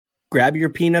grab your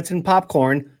peanuts and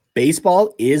popcorn.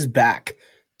 Baseball is back.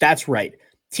 That's right.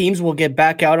 Teams will get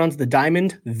back out onto the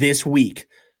diamond this week.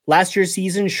 Last year's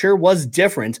season sure was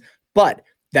different, but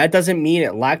that doesn't mean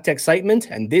it lacked excitement,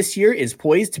 and this year is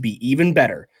poised to be even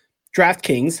better.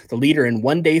 DraftKings, the leader in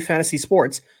one-day fantasy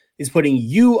sports, is putting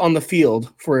you on the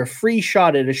field for a free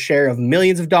shot at a share of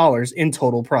millions of dollars in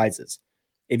total prizes.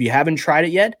 If you haven't tried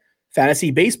it yet,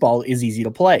 fantasy baseball is easy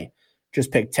to play.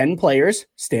 Just pick 10 players,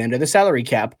 stay under the salary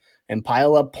cap, and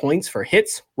pile up points for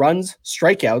hits, runs,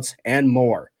 strikeouts, and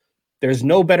more. There's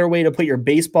no better way to put your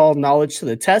baseball knowledge to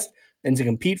the test than to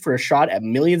compete for a shot at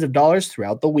millions of dollars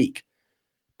throughout the week.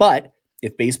 But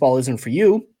if baseball isn't for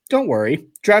you, don't worry.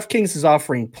 DraftKings is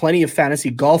offering plenty of fantasy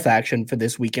golf action for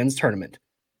this weekend's tournament.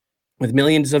 With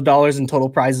millions of dollars in total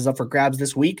prizes up for grabs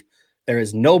this week, there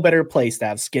is no better place to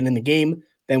have skin in the game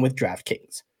than with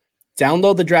DraftKings.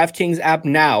 Download the DraftKings app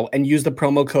now and use the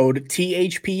promo code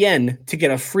THPN to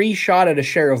get a free shot at a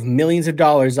share of millions of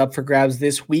dollars up for grabs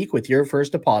this week with your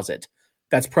first deposit.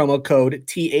 That's promo code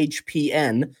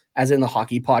THPN, as in the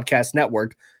Hockey Podcast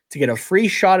Network, to get a free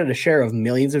shot at a share of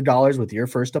millions of dollars with your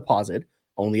first deposit,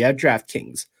 only at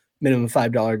DraftKings. Minimum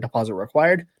 $5 deposit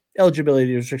required.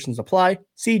 Eligibility restrictions apply.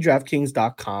 See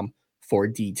DraftKings.com for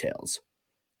details.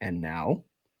 And now,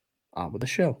 on with the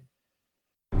show.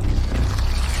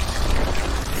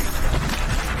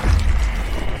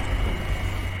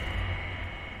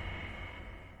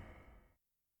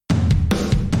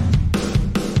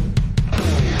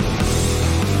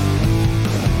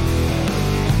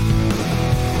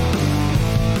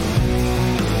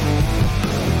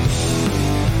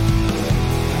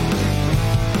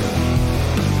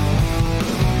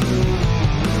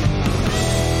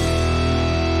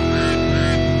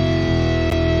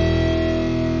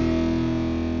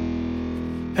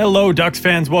 Hello, Ducks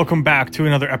fans. Welcome back to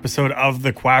another episode of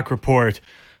the Quack Report.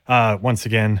 Once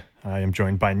again, I am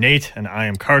joined by Nate, and I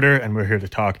am Carter, and we're here to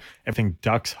talk everything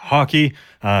Ducks hockey,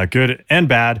 good and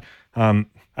bad.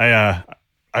 I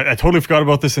totally forgot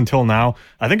about this until now.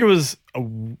 I think it was a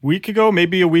week ago,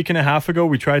 maybe a week and a half ago,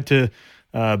 we tried to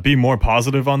be more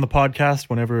positive on the podcast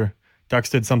whenever Ducks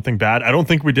did something bad. I don't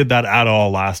think we did that at all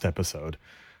last episode.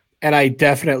 And I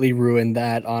definitely ruined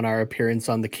that on our appearance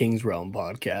on the King's Realm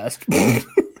podcast.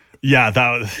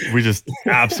 Yeah, we just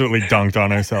absolutely dunked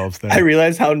on ourselves there. I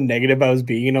realized how negative I was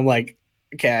being, and I'm like,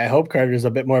 okay, I hope Carter's a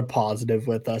bit more positive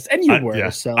with us. And you were.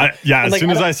 As soon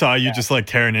as I saw you just like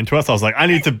tearing into us, I was like, I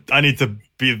need to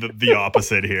be the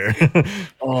opposite here.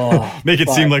 Make it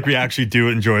seem like we actually do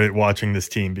enjoy watching this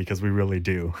team, because we really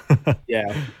do.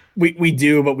 Yeah. We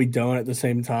do, but we don't at the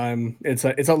same time. It's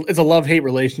a love-hate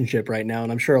relationship right now,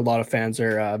 and I'm sure a lot of fans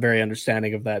are very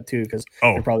understanding of that too, because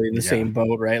they're probably in the same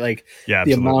boat, right? Like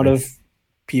the amount of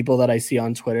people that I see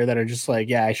on Twitter that are just like,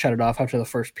 yeah, I shut it off after the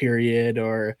first period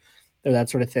or that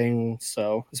sort of thing.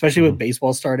 So especially with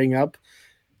baseball starting up,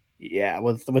 yeah,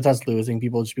 with us losing,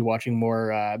 people will just be watching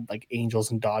more like Angels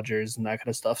and Dodgers and that kind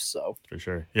of stuff. So for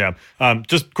sure, yeah.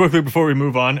 Just quickly before we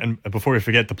move on, and before we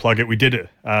forget to plug it, we did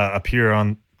appear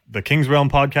on the King's Realm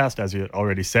podcast, as you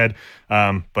already said.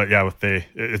 But yeah,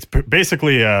 it's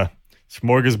basically a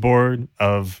smorgasbord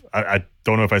of, I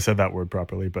don't know if I said that word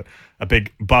properly, but a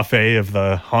big buffet of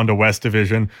the Honda West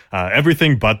division,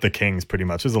 everything but the Kings pretty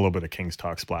much. There's a little bit of Kings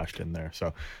talk splashed in there.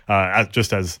 So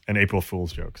just as an April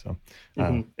Fool's joke. So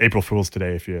April Fool's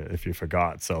today, if you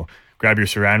forgot. So grab your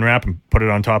saran wrap and put it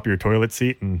on top of your toilet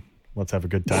seat, and let's have a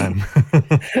good time.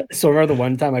 So remember the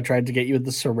one time I tried to get you with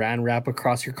the saran wrap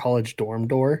across your college dorm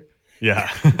door?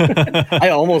 Yeah. I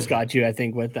almost got you, I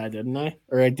think, with that, didn't I?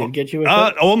 Or I did get you with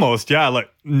it? Almost, yeah.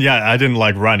 I didn't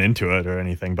like run into it or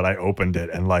anything, but I opened it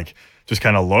and like just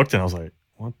kind of looked, and I was like,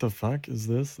 what the fuck is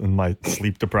this? In my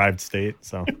sleep deprived state.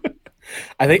 So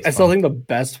I still think the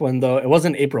best one, though, it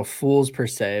wasn't April Fool's per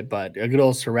se, but a good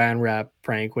old saran wrap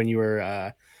prank when you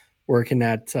were working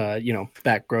at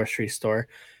that grocery store.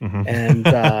 And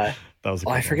that was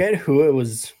I forget who it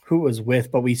was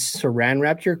with, but we saran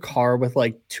wrapped your car with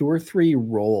like 2 or 3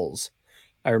 rolls.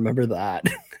 I remember that.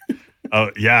 Oh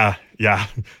yeah.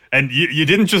 And you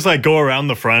didn't just like go around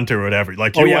the front or whatever.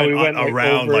 Like we went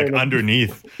around like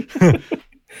underneath.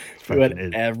 We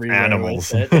went everywhere.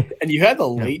 Animals. And you had the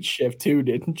late shift too,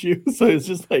 didn't you? So it's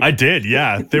just like I did,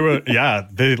 yeah.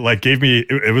 They like gave me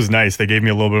it was nice. They gave me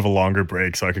a little bit of a longer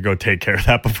break so I could go take care of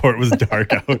that before it was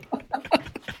dark out.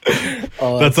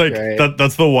 That's like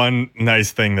that's the one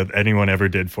nice thing that anyone ever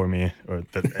did for me, or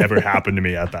that ever happened to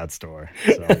me at that store.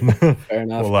 So fair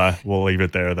enough. We'll leave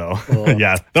it there though.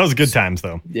 Yeah, that was good times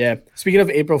though. Yeah. Speaking of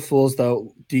April Fools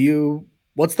though,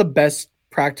 what's the best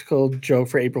practical joke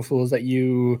for April Fools that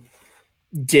you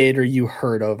did or you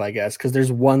heard of, I guess, because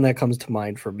there's one that comes to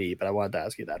mind for me, but I wanted to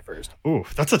ask you that first. Ooh,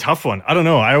 that's a tough one. I don't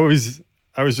know. I always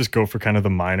just go for kind of the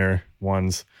minor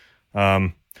ones.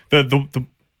 The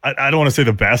I don't want to say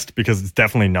the best because it's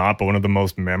definitely not, but one of the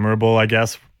most memorable, I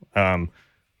guess. And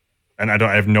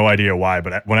I have no idea why,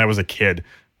 but when I was a kid,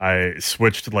 I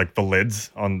switched like the lids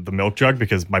on the milk jug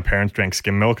because my parents drank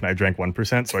skim milk and I drank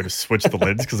 1%. So I just switched the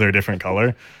lids because they're a different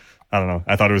color. I don't know.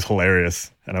 I thought it was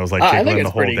hilarious. And I was like giggling the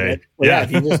whole day. Good. Well, yeah.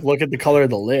 If you just look at the color of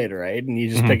the lid, right? And you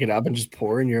just pick it up and just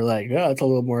pour, and you're like, oh, it's a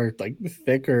little more like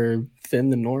thick or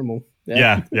thin than normal.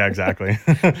 Yeah, exactly.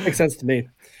 Makes sense to me.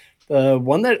 The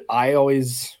one that I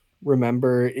always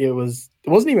remember, it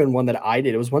wasn't even one that I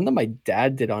did. It was one that my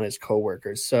dad did on his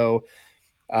coworkers. So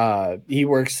he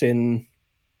works in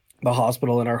the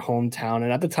hospital in our hometown,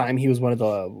 and at the time he was one of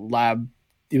the lab.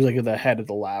 He was like the head of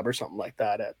the lab or something like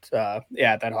that at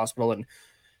that hospital.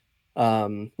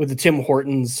 And with the Tim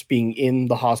Hortons being in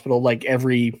the hospital, like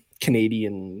every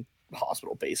Canadian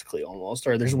hospital, basically almost,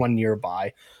 or there's one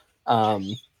nearby.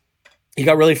 He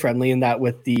got really friendly in that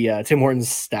with the Tim Hortons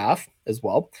staff as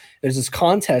well. There's this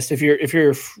contest. If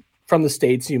you're from the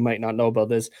States, you might not know about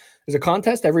this. There's a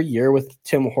contest every year with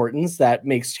Tim Hortons that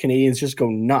makes Canadians just go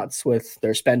nuts with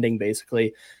their spending,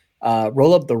 basically.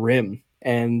 Roll up the rim.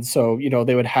 And so,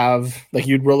 they would have, like,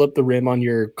 you'd roll up the rim on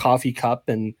your coffee cup,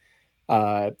 and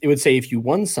it would say if you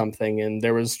won something, and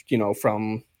there was,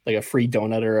 from like a free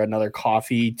donut or another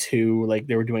coffee to like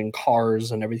they were doing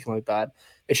cars and everything like that.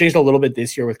 It changed a little bit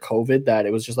this year with COVID, that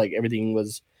it was just like everything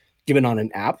was given on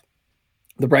an app.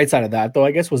 The bright side of that, though,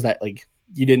 I guess, was that like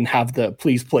you didn't have the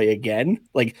please play again.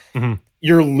 Like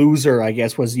your loser, I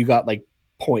guess, was you got like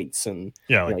points and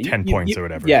 10 points or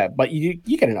whatever. Yeah, but you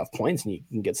get enough points and you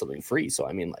can get something free. So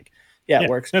I mean, like, it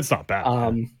works. It's not bad.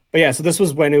 But yeah, so this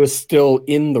was when it was still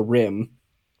in the rim,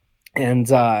 and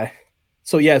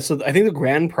so I think the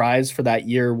grand prize for that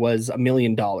year was $1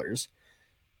 million,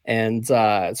 and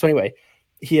so anyway,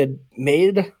 he had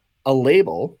made a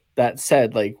label that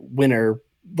said like winner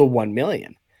the 1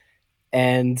 million,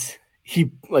 and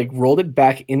he like rolled it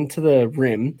back into the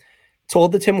rim,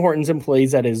 told the Tim Hortons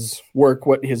employees at his work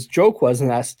what his joke was,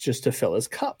 and asked just to fill his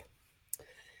cup.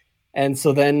 And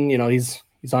so then, he's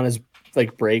on his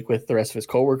like break with the rest of his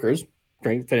coworkers,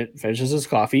 finishes his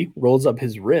coffee, rolls up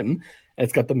his rim, and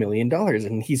it's got the $1 million,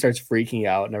 and he starts freaking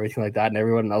out and everything like that, and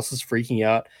everyone else is freaking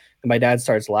out. And my dad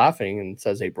starts laughing and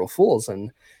says April Fools, and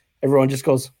everyone just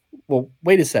goes, well,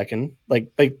 wait a second.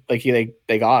 Like they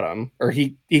got him, or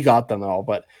he got them all,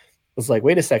 but it was like,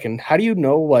 wait a second, how do you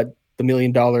know what the $1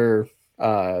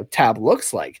 million tab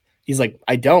looks like? He's like,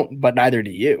 I don't, but neither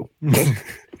do you.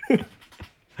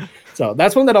 So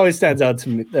that's one that always stands out to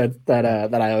me,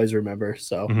 that I always remember.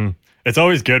 So it's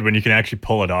always good when you can actually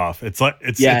pull it off. It's like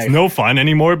it's no fun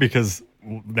anymore, because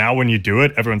now when you do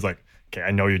it, everyone's like, okay,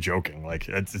 I know you're joking. Like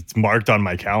it's marked on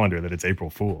my calendar that it's April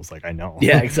Fool's. Like I know.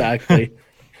 Yeah, exactly.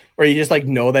 Or you just like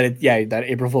know that that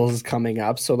April Fool's is coming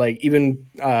up. So like even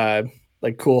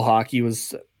like Cool Hockey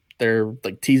they're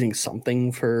like teasing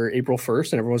something for April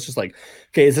 1st, and everyone's just like,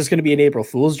 okay, is this going to be an April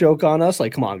Fool's joke on us?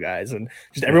 Like, come on, guys. And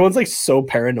just everyone's like so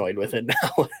paranoid with it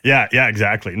now. Yeah,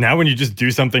 exactly. Now when you just do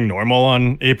something normal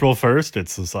on April 1st,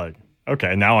 it's just like,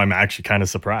 okay, now I'm actually kind of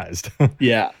surprised.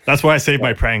 Yeah. That's why I save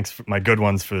my pranks, my good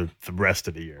ones, for the rest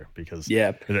of the year, because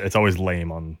it's always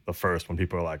lame on the first when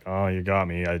people are like, oh, you got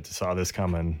me. I just saw this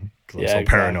coming because I'm so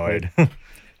paranoid.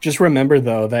 Just remember,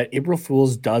 though, that April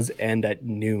Fool's does end at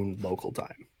noon local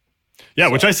time. Yeah,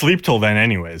 which I sleep till then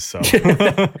anyways. So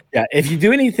yeah, if you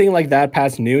do anything like that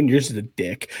past noon, you're just a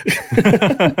dick.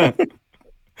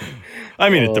 I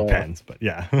mean, it depends, but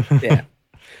yeah. Yeah.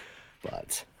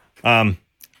 But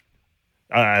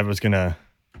I was gonna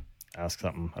ask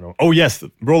something. Oh yes,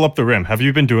 roll up the rim. Have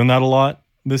you been doing that a lot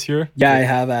this year? Yeah, I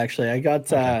have actually. I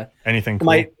got anything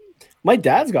cool? My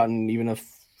dad's gotten even a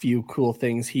few cool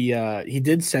things. He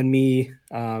did send me.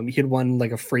 He had won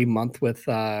like a free month with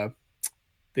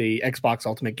the Xbox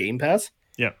Ultimate Game Pass.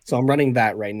 Yeah. So I'm running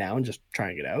that right now and just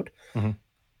trying it out.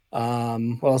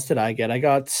 What else did I get? I've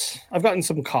gotten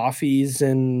some coffees,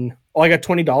 and I got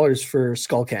 $20 for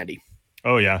Skull Candy.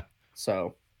 Oh yeah.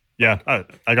 So yeah,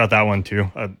 I got that one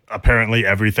too. Apparently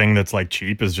everything that's like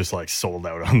cheap is just like sold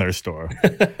out on their store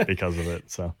because of it.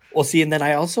 So well, see, and then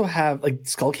I also have like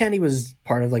Skull Candy was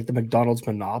part of like the McDonald's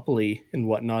monopoly and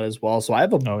whatnot as well. So I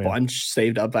have a bunch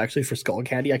saved up actually for Skull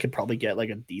Candy. I could probably get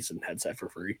like a decent headset for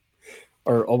free,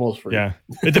 or almost free. Yeah,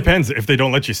 it depends. If they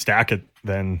don't let you stack it,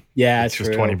 then it's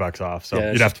just $20 off. So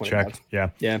you'd have to check. Bucks.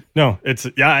 Yeah. No,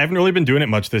 I haven't really been doing it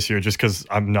much this year just because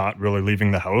I'm not really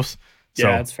leaving the house. So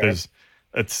yeah, that's fair.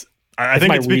 I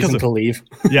think it's because to leave.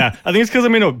 Yeah, I think it's because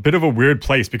I'm in a bit of a weird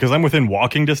place because I'm within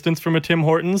walking distance from a Tim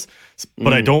Hortons,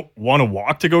 but I don't want to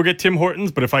walk to go get Tim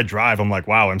Hortons. But if I drive, I'm like,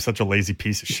 wow, I'm such a lazy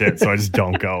piece of shit, so I just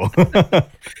don't go.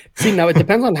 See, now it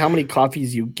depends on how many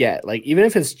coffees you get. Like, even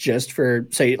if it's just for,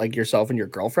 say, like yourself and your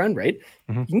girlfriend, right?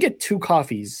 You can get 2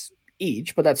 coffees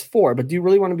each, but that's 4. But do you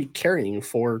really want to be carrying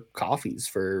 4 coffees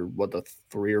for the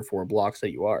 3 or 4 blocks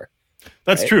that you are?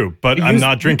 That's right? True, but I'm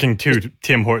not drinking 2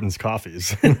 Tim Hortons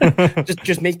coffees.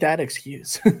 just make that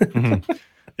excuse.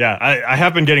 Yeah, I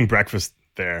have been getting breakfast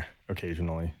there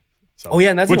occasionally. So,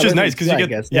 and that's which is nice because you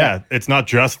get it's not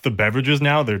just the beverages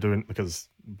now. They're doing, because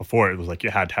before it was like you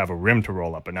had to have a rim to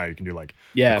roll up, but now you can do like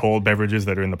the cold beverages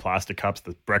that are in the plastic cups,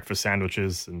 the breakfast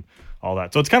sandwiches and all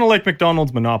that. So it's kind of like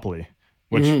McDonald's Monopoly,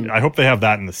 which I hope they have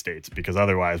that in the States, because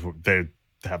otherwise they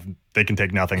can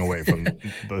take nothing away from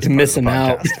those missing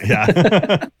out.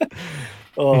 Yeah.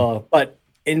 But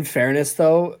in fairness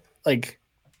though, like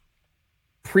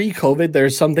pre-COVID,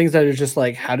 there's some things that are just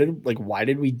like, why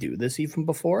did we do this even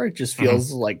before? It just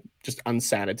feels like just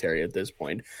unsanitary at this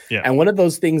point. Yeah. And one of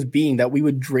those things being that we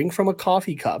would drink from a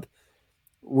coffee cup,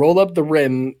 roll up the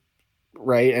rim,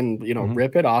 right, and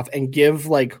rip it off and give,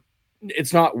 like,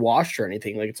 it's not washed or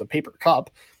anything, like it's a paper cup.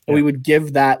 And we would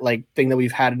give that like thing that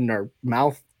we've had in our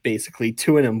mouth basically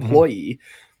to an employee.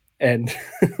 And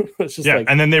it's just like,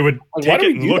 and then they would take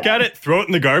it and look at it, throw it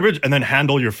in the garbage, and then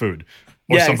handle your food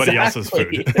or somebody else's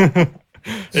food.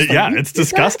 It's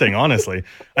disgusting, honestly.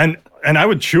 And I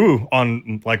would chew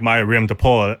on like my rim to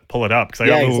pull it up, because I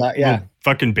got little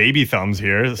fucking baby thumbs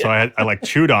here. So I like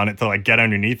chewed on it to like get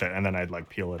underneath it, and then I'd like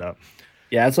peel it up.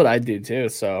 Yeah, that's what I do too.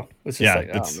 So it's just like,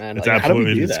 oh man, it's like,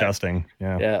 absolutely disgusting.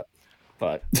 Yeah.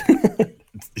 But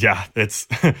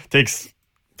it's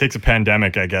takes a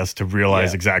pandemic, I guess, to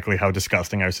realize exactly how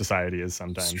disgusting our society is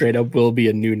sometimes. Straight up will be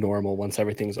a new normal once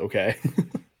everything's okay.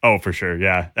 Oh, for sure.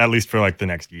 Yeah. At least for like the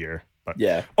next year. But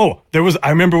yeah. Oh, I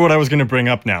remember what I was going to bring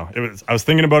up now. I was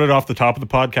thinking about it off the top of the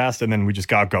podcast, and then we just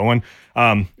got going.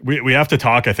 We have to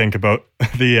talk, I think, about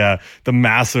the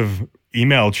massive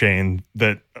email chain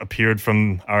that appeared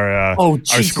from our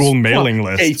school mailing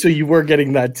list. Hey, so you were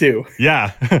getting that too?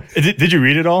 Yeah. Did you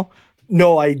read it all?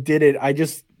 No, I didn't. I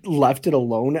just left it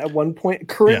alone at one point.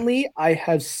 Currently, I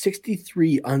have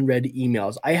 63 unread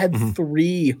emails. I had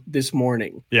 3 this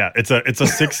morning. Yeah, it's a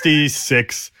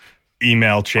 66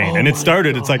 email chain, and it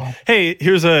started. God. It's like, hey,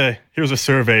 here's a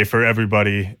survey for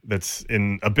everybody that's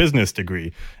in a business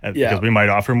degree, because we might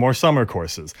offer more summer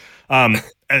courses. And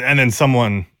then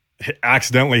someone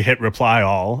accidentally hit reply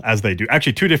all, as they do.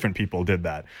 Actually, 2 different people did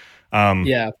that. And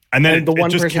then the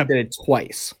one person did it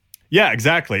twice. Yeah,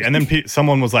 exactly. And then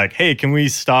someone was like, hey, can we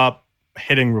stop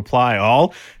hitting reply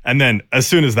all? And then as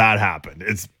soon as that happened,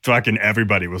 it's fucking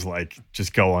everybody was like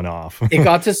just going off. It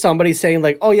got to somebody saying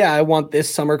like, oh yeah, I want this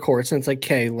summer course. And it's like,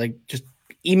 okay, like just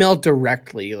email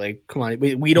directly. Like, come on,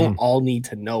 we don't all need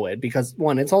to know it, because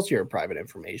one, it's also your private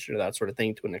information or that sort of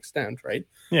thing to an extent, right?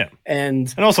 Yeah.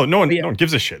 And also no one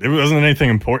gives a shit. It wasn't anything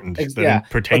important that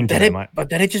pertained to them.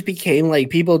 But then it just became like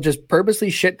people just purposely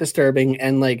shit disturbing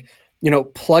and like,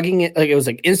 plugging it, like it was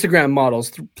like Instagram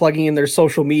models plugging in their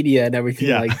social media and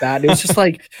everything like that. It was just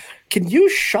like, can you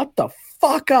shut the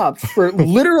fuck up for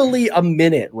literally a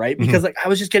minute, right? Because like I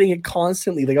was just getting it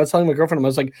constantly. Like I was telling my girlfriend, I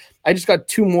was like, I just got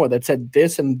 2 more that said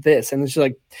this and this, and it's just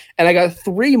like, and I got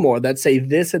 3 more that say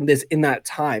this and this in that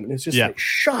time, and it's just like,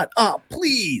 shut up,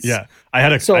 please. Yeah, I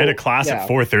had a class at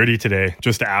 4:30 today,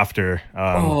 just after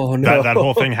that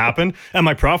whole thing happened, and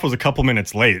my prof was a couple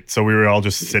minutes late, so we were all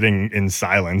just sitting in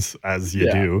silence as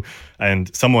you do, and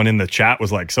someone in the chat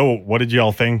was like, so what did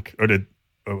y'all think, or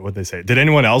what'd they say? Did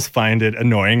anyone else find it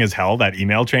annoying as hell, that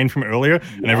email chain from earlier?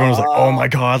 And everyone was like, oh my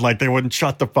God, like they wouldn't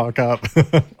shut the fuck up.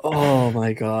 Oh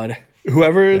my God.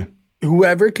 Whoever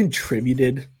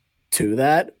contributed to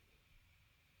that.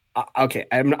 Okay.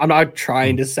 I'm not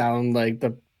trying to sound like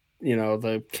the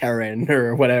Karen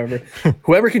or whatever.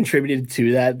 Whoever contributed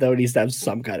to that though needs to have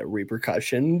some kind of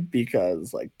repercussion,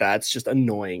 because like, that's just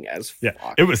annoying as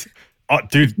fuck. It was. Oh,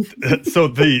 dude, so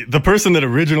the person that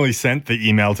originally sent the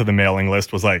email to the mailing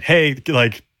list was like, hey,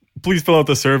 like, please fill out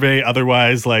the survey.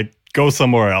 Otherwise, like, go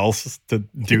somewhere else to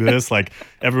do this. Like,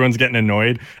 everyone's getting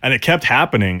annoyed. And it kept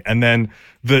happening. And then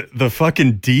the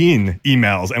fucking dean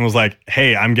emails and was like,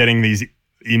 hey, I'm getting these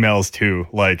emails too.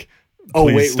 Like,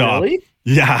 please stop. Really?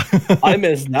 Yeah. I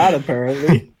missed that,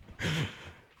 apparently.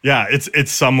 Yeah,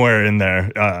 it's somewhere in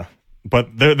there.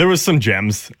 But there was some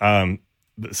gems.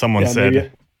 Someone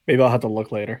said... Maybe I'll have to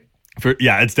look later.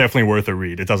 It's definitely worth a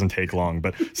read. It doesn't take long.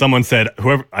 But someone said,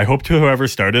 whoever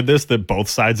started this, that both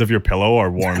sides of your pillow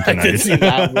are warm tonight. I did see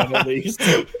that one at least.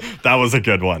 That was a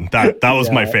good one. That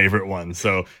was my favorite one.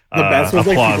 So the best was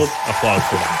applause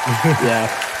for that.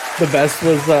 Yeah, the best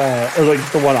was or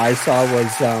like the one I saw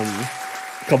was a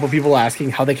couple people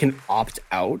asking how they can opt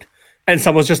out. And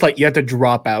someone's just like, you have to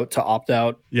drop out to opt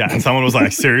out. Yeah, and someone was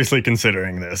like, seriously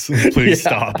considering this. Please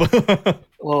stop.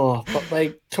 Oh, but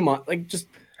like, come on, like just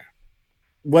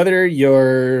whether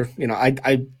you're,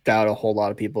 I doubt a whole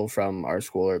lot of people from our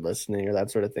school are listening or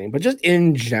that sort of thing, but just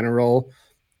in general,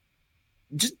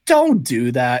 just don't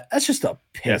do that. That's just a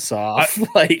piss off.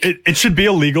 It should be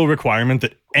a legal requirement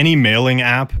that any mailing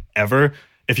app ever,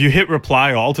 if you hit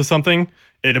reply all to something,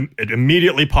 it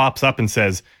immediately pops up and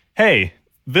says, hey,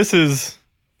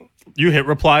 you hit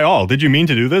reply all. Did you mean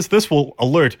to do this? This will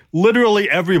alert literally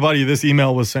everybody this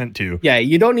email was sent to. Yeah,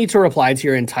 you don't need to reply to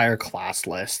your entire class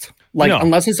list.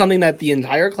 Unless it's something that the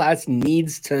entire class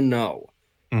needs to know.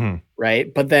 Mm-hmm.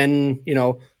 Right? But then,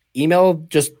 email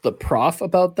just the prof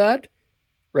about that,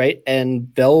 right?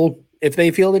 And if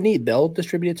they feel the need, they'll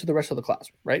distribute it to the rest of the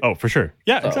class, right? Oh, for sure.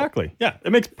 Yeah, exactly. Yeah,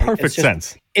 it makes perfect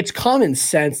sense. It's common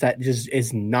sense that just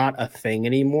is not a thing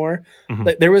anymore. Mm-hmm.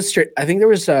 But I think there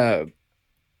was a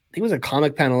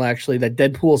comic panel actually that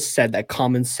Deadpool said that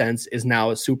common sense is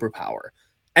now a superpower.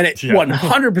 And it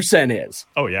 100% is.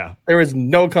 Oh yeah. There is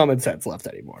no common sense left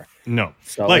anymore. No.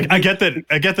 So I get that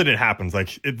it happens.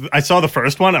 I saw the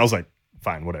first one, I was like,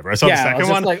 fine, whatever. I saw the second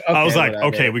one, I was like,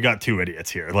 okay, we got two idiots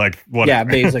here. Like,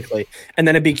 whatever. Yeah, basically. And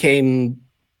then it became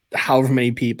however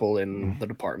many people in the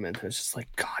department. It's just like,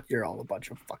 God, you're all a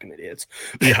bunch of fucking idiots.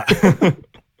 Yeah.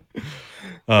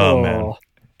 Oh man.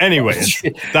 Anyways,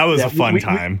 that was a fun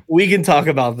time. We can talk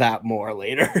about that more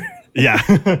later. Yeah.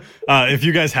 If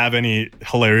you guys have any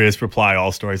hilarious reply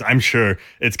all stories, I'm sure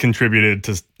it's contributed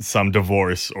to some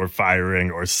divorce or firing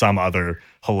or some other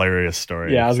hilarious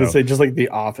story. Yeah, I was going to say just like the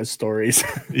office stories.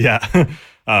 Yeah.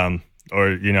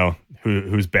 Or,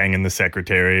 who's banging the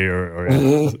secretary or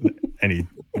any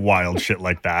wild shit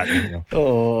like that.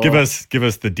 Give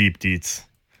us the deep deets.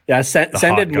 Yeah, send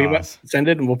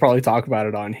it and we'll probably talk about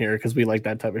it on here because we like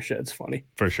that type of shit. It's funny.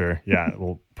 For sure. Yeah,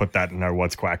 we'll put that in our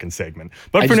What's Quacking segment.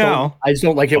 But for now... I just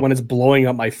don't like it when it's blowing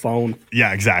up my phone.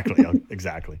 Yeah, exactly.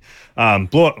 Exactly.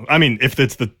 If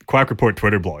it's the Quack Report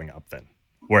Twitter blowing up, then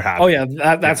we're happy. Oh,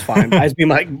 yeah, that's fine. I just mean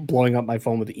like blowing up my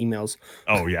phone with the emails.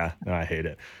 Oh, yeah. No, I hate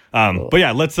it. But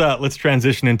yeah, let's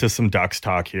transition into some Ducks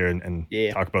talk here and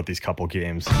talk about these couple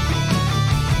games.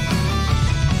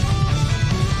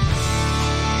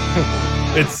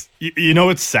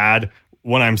 It's sad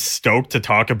when I'm stoked to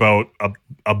talk about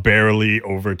a barely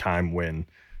overtime win.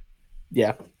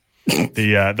 Yeah.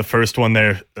 The first one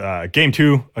there, game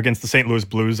 2 against the St. Louis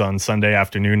Blues on Sunday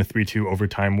afternoon, a 3-2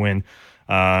 overtime win,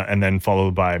 and then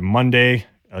followed by Monday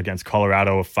against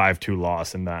Colorado, a 5-2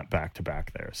 loss in that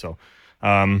back-to-back there. So,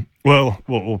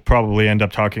 we'll probably end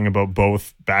up talking about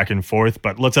both back and forth,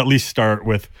 but let's at least start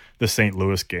with the St.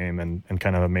 Louis game and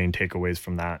kind of the main takeaways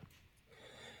from that.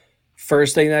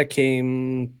 First thing that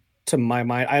came to my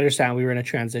mind, I understand we were in a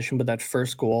transition, but that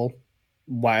first goal,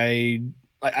 I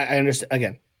understand,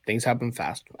 again, things happen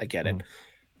fast. I get it.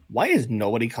 Why is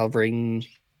nobody covering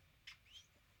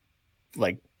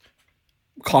like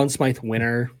Conn Smythe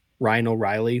winner Ryan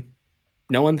O'Reilly?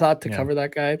 No one thought to cover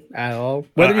that guy at all.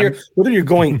 Whether you're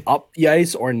going up the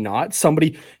ice or not,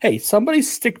 somebody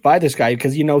stick by this guy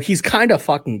because he's kind of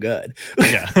fucking good.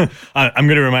 Yeah, I'm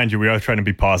going to remind you, we are trying to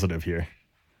be positive here.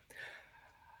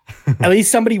 At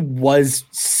least somebody was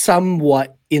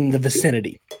somewhat in the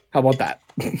vicinity. How about that?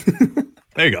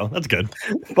 There you go. That's good.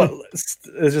 But it's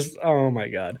just, oh my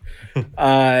God.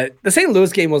 The St. Louis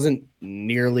game wasn't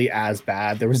nearly as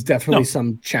bad. There was definitely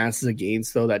some chances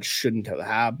against, though, that shouldn't have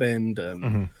happened.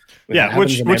 Yeah,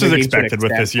 which is expected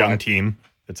with this young team.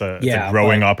 It's a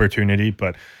growing opportunity.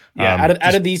 But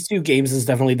out of these two games is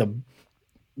definitely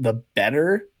the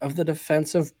better of the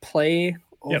defensive play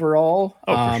overall.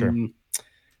 Oh, for sure.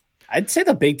 I'd say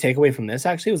the big takeaway from this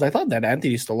actually was I thought that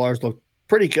Anthony Stolarz looked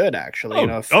pretty good actually.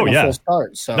 Full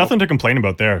start. So nothing to complain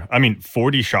about there.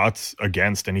 40 shots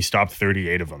against, and he stopped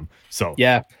 38 of them. So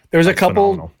yeah, there was a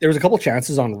couple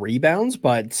chances on rebounds,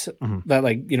 but that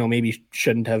maybe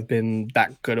shouldn't have been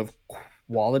that good of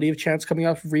quality of chance coming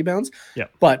off of rebounds. Yeah,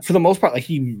 but for the most part,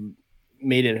 he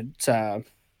made it.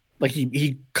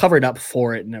 He covered up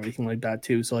for it and everything like that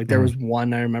too. So there was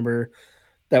one I remember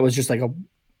that was just a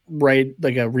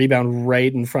rebound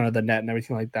right in front of the net and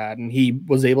everything like that. And he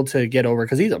was able to get over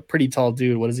because he's a pretty tall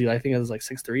dude. What is he? I think it was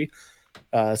 6'3".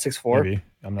 6'4". Maybe.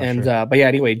 I'm not And sure. but yeah,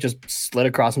 anyway, just slid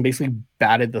across and basically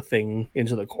batted the thing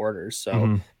into the quarters.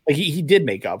 So like he did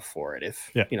make up for it if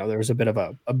there was a bit of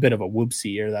a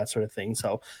whoopsie or that sort of thing.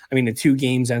 So I mean, in 2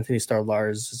 games, Anthony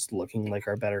Starlars is looking like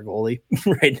our better goalie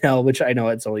right now, which I know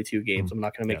it's only 2 games. I'm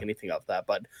not going to make anything of that,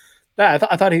 but I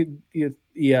thought he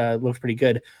looked pretty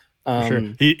good. Sure.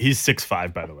 He's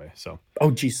 6'5", by the way. So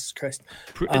Jesus Christ,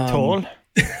 pretty tall.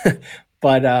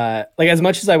 But like as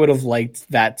much as I would have liked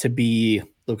that to be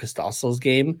Lucas Dostal's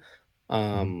game,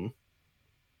 Stolar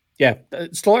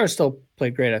still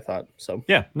played great, I thought. So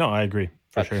yeah, no, I agree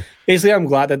for sure. Basically, I'm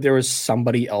glad that there was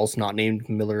somebody else not named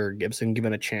Miller or Gibson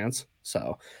given a chance.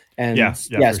 So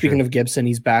speaking of Gibson,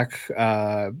 he's back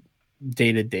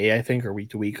day to day, I think, or week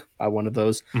to week. One of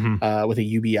those with a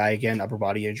UBI again, upper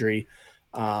body injury.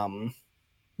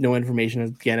 No information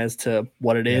again as to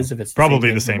what it is. If it's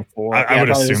probably the same. I would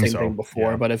assume so.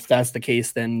 Before, but if that's the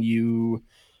case, then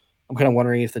I'm kind of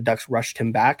wondering if the Ducks rushed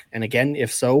him back. And again,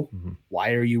 if so,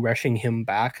 why are you rushing him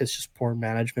back? It's just poor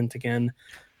management again.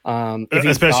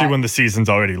 Especially when the season's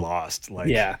already lost.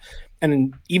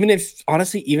 And even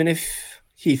if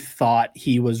he thought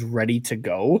he was ready to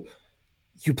go,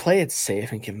 you play it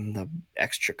safe and give him the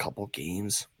extra couple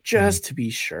games just to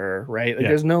be sure, right? Like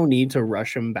there's no need to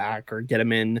rush him back or get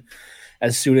him in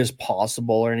as soon as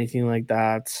possible or anything like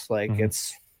that. Like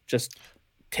it's just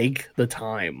take the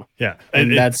time. Yeah.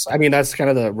 And that's kind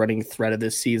of the running thread of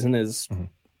this season is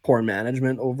poor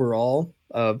management overall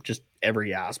of just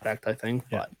every aspect, I think.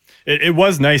 Yeah. But it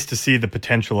was nice to see the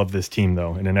potential of this team,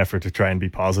 though, in an effort to try and be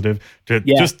positive.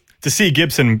 Just to see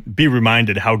Gibson be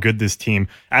reminded how good this team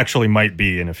actually might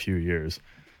be in a few years.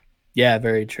 Yeah,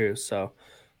 very true. So,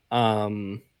 we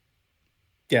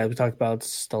talked about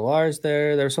Stellars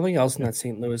there. There was something else in that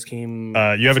St. Louis game.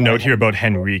 You have a note here about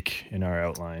Henrique in our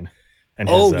outline. And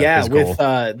his goal.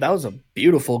 That was a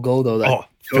beautiful goal, though. That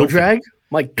go drag?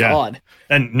 My God.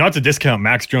 And not to discount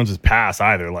Max Jones's pass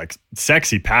either. Like,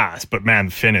 sexy pass, but man,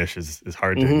 the finish is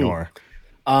hard to ignore.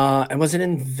 And was it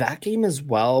in that game as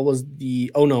well?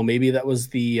 Maybe that was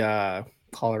the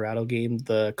Colorado game,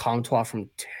 the Comtois from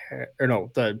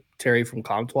the Terry from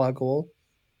Comtois goal.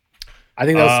 I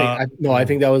think that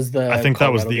was I think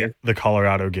that was the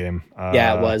Colorado game.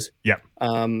 It was. Yeah.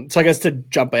 So I guess to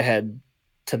jump ahead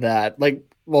to that, like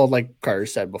Carter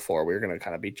said before, we were going to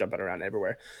kind of be jumping around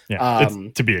everywhere. Yeah,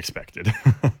 it's to be expected.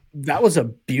 That was a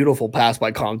beautiful pass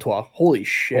by Comtois. Holy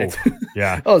shit. Oh,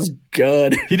 yeah. That was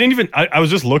good. He didn't even, I was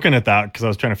just looking at that because I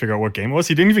was trying to figure out what game it was.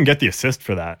 He didn't even get the assist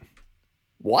for that.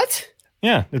 What?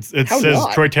 Yeah, it says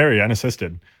not? Troy Terry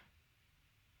unassisted.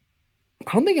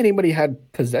 I don't think anybody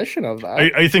had possession of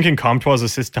that. Are you thinking Comtois'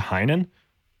 assist to Heinen?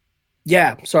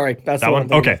 Yeah, sorry. That's that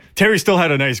one. Okay. Terry still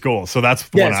had a nice goal, so that's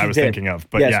the one I was thinking of.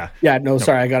 But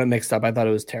sorry, I got it mixed up. I thought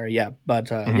it was Terry. Yeah, but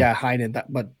Heinen.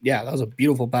 That was a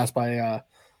beautiful pass by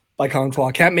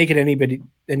Comtois. Can't make it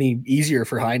any easier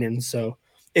for Heinen. So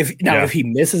if he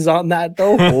misses on that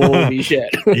though, holy shit.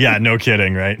 Yeah, no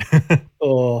kidding, right?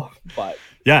 But.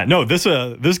 Yeah, no, this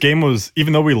game was,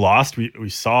 even though we lost, we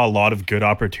saw a lot of good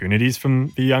opportunities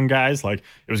from the young guys. Like,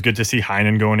 it was good to see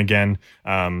Heinen going again.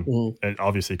 And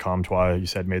obviously, Comtois, you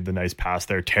said, made the nice pass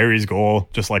there. Terry's goal,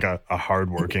 just like a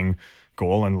hard-working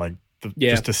goal, and like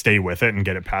just to stay with it and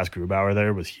get it past Grubauer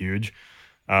there was huge.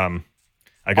 I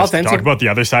guess to talk about the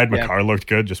other side, Makar looked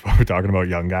good, just while we're talking about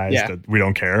young guys that we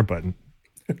don't care, but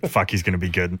fuck, he's going to be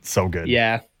good. So good.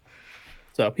 Yeah.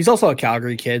 So he's also a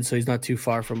Calgary kid, so he's not too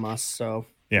far from us. So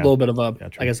a little bit of a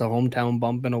hometown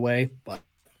bump in a way, but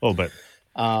a little bit.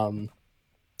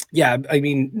 I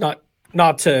mean,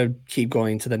 not to keep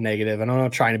going to the negative, and I'm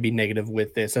not trying to be negative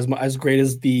with this. As great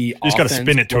as the you just got to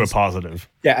spin it to a positive.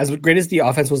 Yeah, as great as the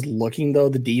offense was looking, though,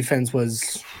 the defense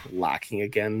was lacking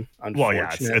again. Well,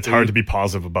 yeah, it's hard to be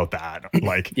positive about that.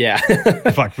 Like,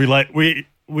 fuck,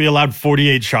 we allowed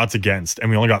 48 shots against, and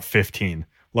we only got 15.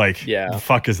 Like, the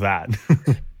fuck is that?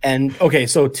 And okay,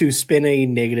 so to spin a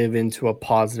negative into a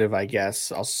positive, I guess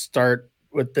I'll start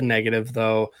with the negative,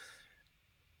 though.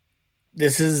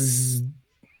 This is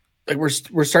like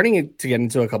we're starting to get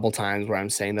into a couple times where I'm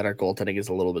saying that our goaltending is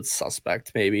a little bit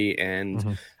suspect, maybe,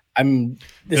 and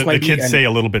the kids say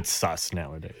a little bit sus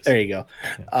nowadays. There you go.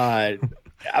 Yeah.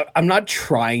 I'm not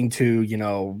trying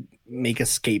to make a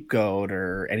scapegoat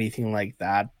or anything like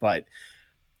that, but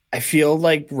I feel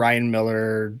like Ryan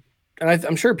Miller, and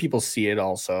I'm sure people see it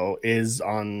also, is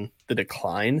on the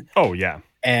decline. Oh, yeah.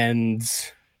 And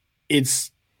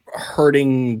it's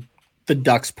hurting the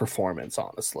Ducks' performance,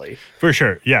 honestly. For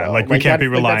sure. Yeah. So, we can't be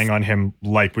relying on him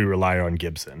like we rely on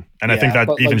Gibson. And I think that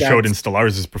even showed in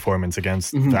Stolarz' performance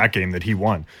against that game that he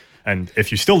won. And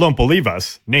if you still don't believe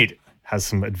us, Nate, has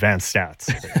some advanced stats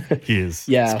that he has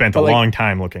Yeah, spent a but, like, long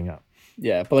time looking up.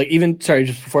 Yeah, but like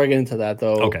just before I get into that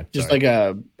though, Okay, just sorry.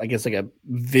 like a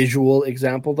visual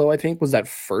example though, I think was that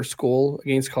first goal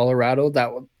against Colorado.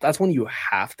 That's one you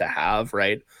have to have,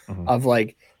 right? Mhm. Of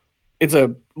like, it's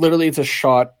a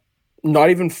shot, not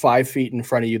even 5 feet in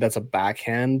front of you. That's a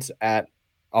backhand at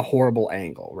a horrible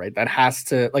angle, right? That has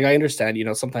to, like, I understand,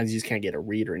 sometimes you just can't get a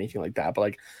read or anything like that, but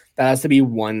like that has to be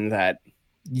one that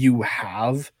you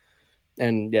have,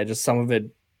 and yeah, just some of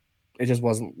it. It just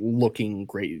wasn't looking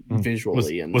great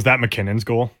visually. Was that McKinnon's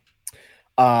goal?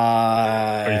 Or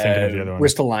are you thinking of the other one?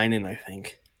 Ristolainen, I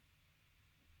think.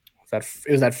 It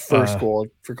was that first goal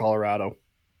for Colorado.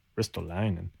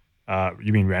 Ristolainen.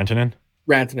 You mean Rantanen?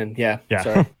 Rantanen, yeah. Yeah.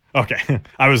 Sorry. Okay.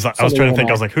 I was trying to think.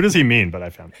 I was like, who does he mean? But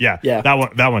I found. Yeah.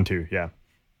 That one too. Yeah.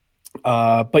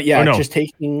 But yeah, just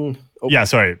taking. Oh. Yeah.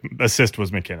 Sorry. Assist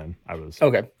was McKinnon. I was.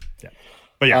 Okay. Yeah.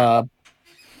 But yeah.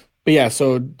 But yeah,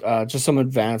 so just some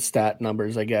advanced stat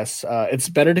numbers, I guess. It's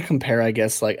better to compare, I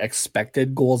guess, like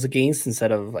expected goals against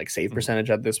instead of like save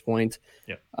percentage at this point.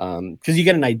 Yeah. Because you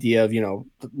get an idea of,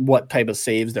 what type of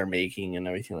saves they're making and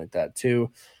everything like that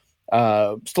too.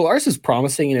 Stolarz is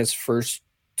promising in his first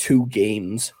 2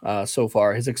 games so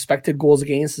far. His expected goals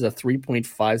against is a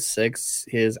 3.56.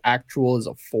 His actual is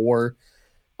a 4.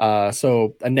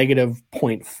 So a negative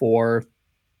 0.4.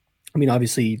 I mean,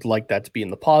 obviously, you'd like that to be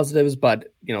in the positives, but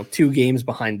 2 games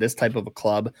behind this type of a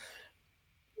club,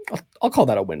 I'll call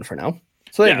that a win for now.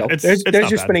 So there you go. There's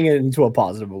your spinning it into a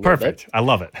positive. Perfect. I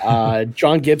love it.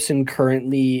 John Gibson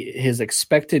currently, his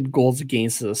expected goals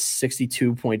against is a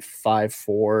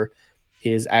 62.54.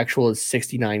 His actual is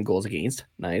 69 goals against.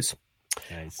 Nice.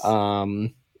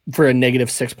 For a negative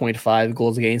 6.5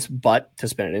 goals against, but to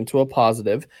spin it into a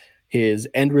positive, his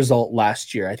end result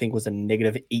last year, I think, was a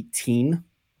negative 18.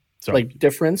 So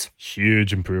difference.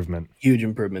 Huge improvement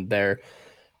there.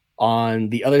 On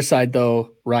the other side,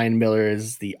 though, Ryan Miller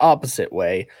is the opposite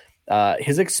way.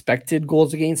 His expected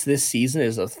goals against this season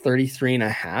is a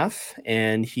 33.5,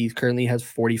 and he currently has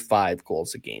 45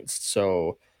 goals against.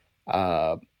 So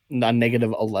a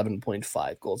negative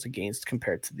 11.5 goals against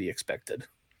compared to the expected.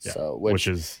 Yeah, so which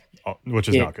is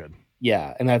not good.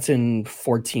 Yeah, and that's in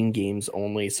 14 games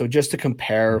only. So just to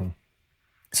compare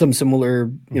some similar,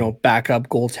 backup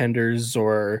goaltenders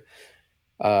or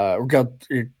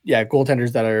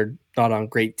goaltenders that are not on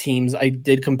great teams. I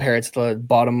did compare it to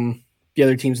the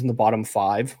other teams in the bottom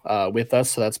 5 with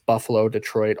us. So that's Buffalo,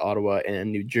 Detroit, Ottawa, and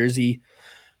New Jersey.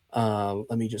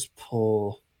 Let me just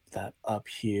pull that up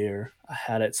here. I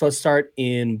had it. So let's start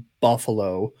in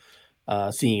Buffalo,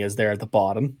 seeing as they're at the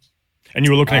bottom. And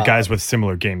you were looking at guys with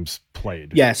similar games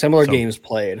played. Yeah, games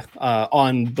played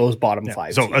on those bottom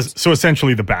 5 teams. So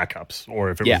essentially the backups, or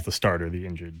if it was the starter, the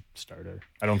injured starter.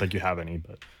 I don't think you have any,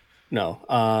 but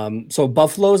no. So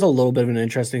Buffalo is a little bit of an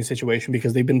interesting situation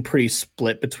because they've been pretty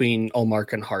split between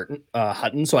Ullmark and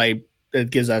Hutton. So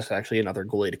it gives us actually another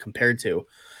goalie to compare to.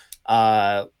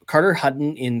 Carter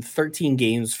Hutton in 13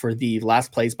 games for the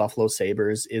last place Buffalo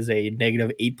Sabres is a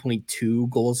negative 8.2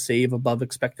 goals save above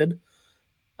expected.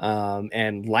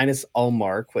 And Linus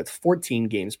Ullmark with 14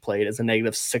 games played is a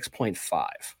negative 6.5,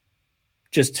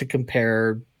 just to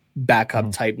compare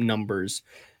backup type numbers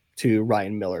to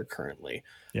Ryan Miller currently.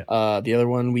 Yeah. The other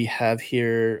one we have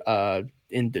here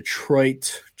in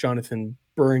Detroit, Jonathan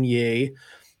Bernier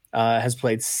has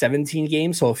played 17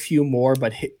 games, so a few more,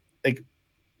 but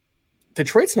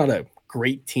Detroit's not a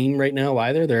great team right now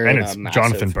either. It's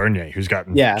Jonathan Bernier who's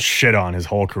gotten shit on his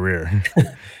whole career.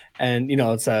 And,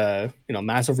 it's a,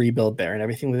 massive rebuild there and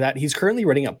everything like that. He's currently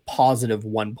running a positive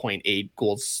 1.8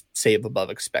 goals save above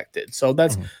expected. So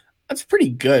that's pretty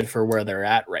good for where they're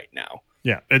at right now.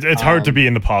 Yeah. It's hard to be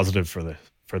in the positive for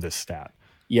this stat.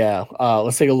 Yeah.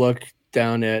 Let's take a look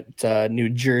down at New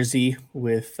Jersey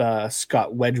with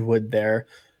Scott Wedgwood there.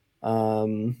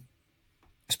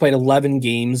 He's played 11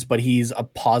 games, but he's a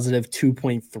positive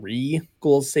 2.3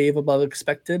 goals save above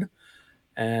expected.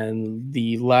 And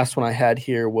the last one I had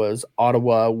here was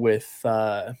Ottawa with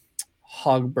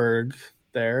Hogberg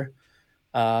there.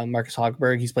 Marcus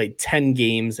Hogberg, he's played 10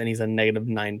 games and he's a negative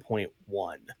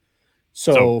 9.1.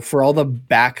 So for all the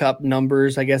backup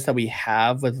numbers, I guess, that we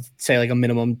have with, say, like a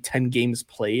minimum 10 games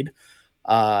played,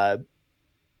 Ryan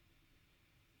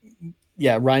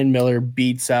Miller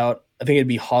beats out, I think it'd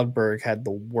be Hogberg had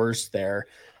the worst there.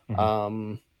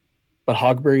 But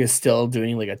Hogberg is still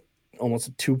doing like almost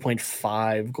a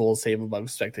 2.5 goal save above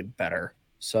expected better.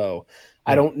 So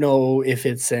I don't know if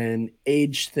it's an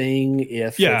age thing.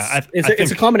 It's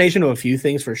a combination of a few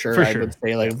things for sure. I would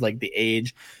say like the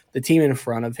age, the team in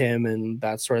front of him, and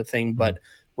that sort of thing. But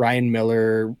Ryan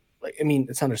Miller like, I mean,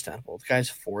 it's understandable. The guy's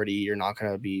 40. You're not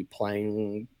going to be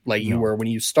playing like you No. were when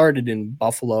you started in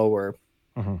Buffalo or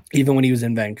even when he was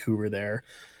in Vancouver there.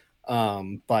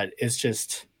 But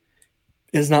it's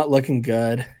not looking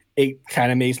good. It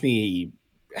kind of makes me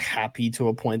happy to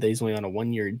a point that he's only on a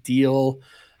 1-year deal.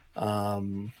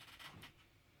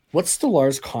 What's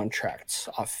Stolar's contract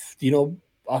off? Do you know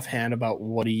offhand about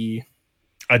what he?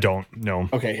 I don't know.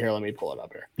 Okay, here, let me pull it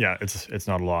up here. Yeah, it's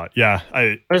not a lot. Yeah,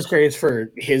 I was curious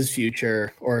for his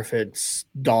future, or if it's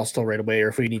Dostal right away, or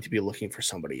if we need to be looking for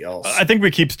somebody else. I think we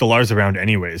keep Stolarz around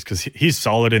anyways because he's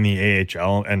solid in the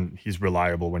AHL and he's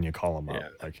reliable when you call him up.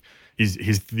 Like he's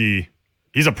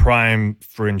a prime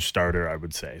fringe starter, I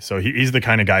would say. So he's the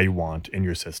kind of guy you want in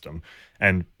your system.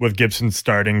 And with Gibson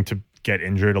starting to get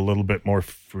injured a little bit more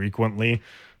frequently,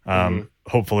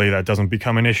 hopefully that doesn't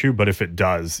become an issue. But if it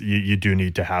does, you do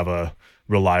need to have a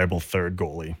reliable third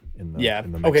goalie in the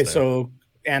in the mix okay, there. so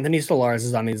Anthony Stolarz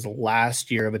is on his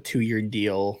last year of a 2-year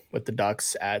deal with the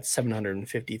Ducks at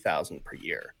 $750,000 per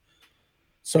year.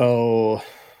 So,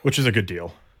 which is a good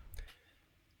deal.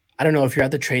 I don't know if you're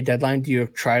at the trade deadline. Do you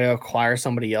try to acquire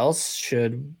somebody else?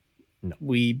 Should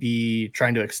we be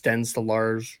trying to extend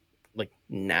Stolarz like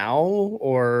now,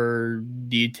 or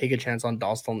do you take a chance on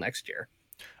Dostal next year?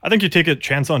 I think you take a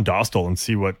chance on Dostal and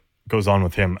see what goes on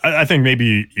with him. I think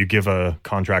maybe you give a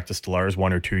contract to Stolarz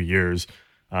 1 or 2 years,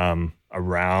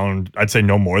 around, I'd say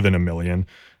no more than $1 million.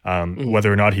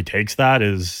 Whether or not he takes that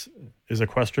is a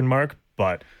question mark,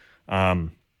 but I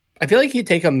feel like he'd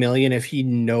take $1 million if he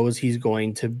knows he's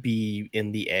going to be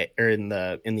in the A or in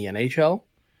the NHL.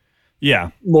 Yeah,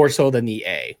 more so than the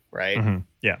A, right?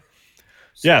 Yeah.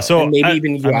 So maybe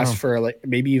even you ask for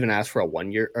ask for a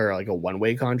 1 year or like a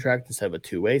one-way contract instead of a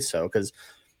two-way. So because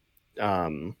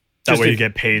that way you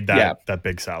get paid that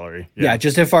big salary. Yeah,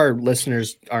 just if our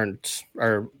listeners are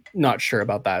not sure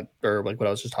about that, or like what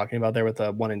I was just talking about there with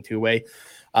the 1 and 2-way.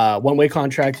 One-way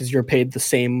contract is you're paid the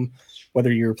same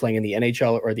whether you're playing in the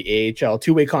NHL or the AHL.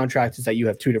 Two-way contract is that you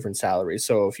have two different salaries.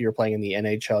 So if you're playing in the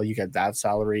NHL, you get that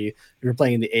salary. If you're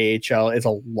playing in the AHL, it's a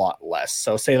lot less.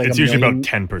 So say like it's usually about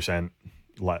 10%.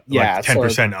 Like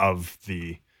 10% of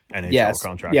the NHL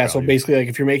contract. Yeah, value. So basically, like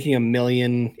if you're making $1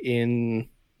 million in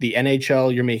the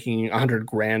NHL, you're making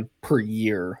 $100,000 per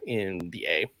year in the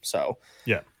A. So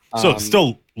so it's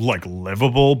still like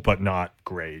livable, but not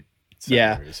great.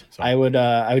 Salaries, so. I would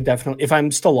definitely, if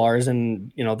I'm Stolarz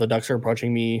and the Ducks are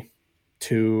approaching me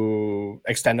to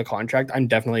extend a contract, I'm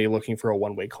definitely looking for a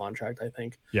one-way contract. I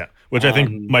think. Yeah, which I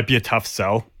think might be a tough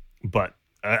sell, but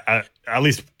at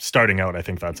least starting out, I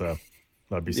think that'd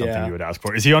be something you would ask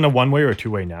for. Is he on a one-way or a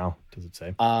two-way now? Does it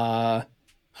say?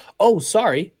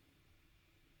 Sorry.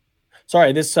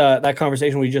 This that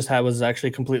conversation we just had was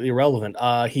actually completely irrelevant.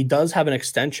 He does have an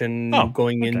extension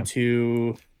going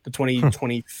into the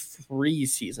 2023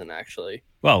 season, actually.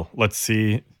 Well, let's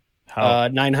see how.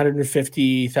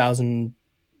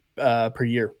 $950,000 per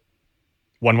year.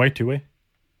 One way, two way.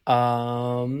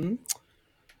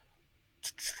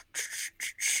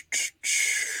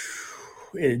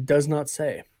 It does not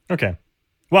say. Okay.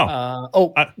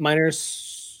 Well.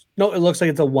 Miners. No, it looks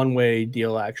like it's a one-way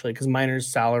deal actually, because Miner's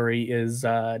salary is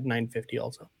 $950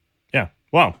 also. Yeah.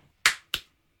 Wow.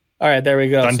 All right, there we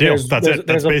go. Done deal. That's it.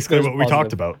 That's basically what we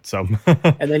talked about. So.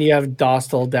 And then you have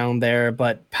Dostal down there,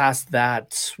 but past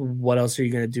that, what else are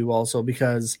you going to do also?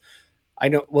 Because I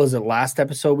know, was it last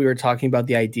episode we were talking about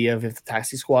the idea of if the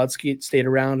taxi squad stayed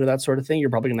around or that sort of thing, you're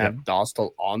probably going to have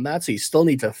Dostal on that. So you still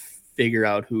need to figure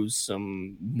out who's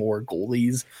some more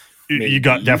goalies. You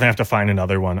definitely have to find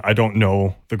another one. I don't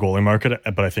know the goalie market,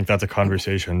 but I think that's a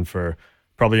conversation for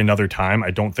probably another time. I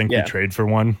don't think we trade for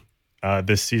one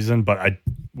this season, but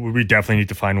we definitely need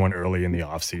to find one early in the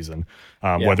off season,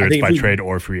 whether it's by trade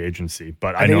or free agency.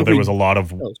 But I know there was a lot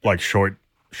of like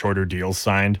shorter deals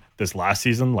signed this last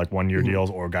season, like 1-year deals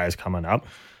or guys coming up.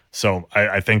 So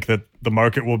I think that the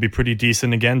market will be pretty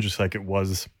decent again, just like it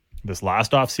was this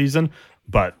last off season.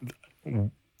 But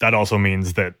that also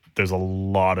means that there's a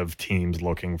lot of teams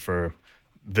looking for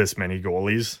this many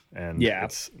goalies, and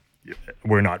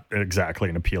we're not exactly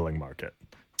an appealing market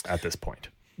at this point.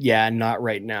 Yeah, not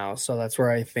right now. So that's where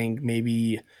I think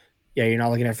maybe, you're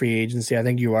not looking at free agency. I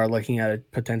think you are looking at a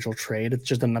potential trade. It's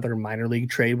just another minor league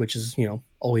trade, which is,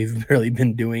 all we've really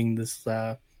been doing this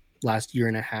last year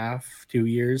and a half, 2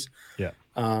 years. Yeah.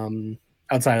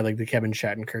 Outside of like the Kevin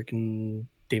Shattenkirk and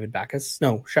David Backes.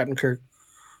 No, Shattenkirk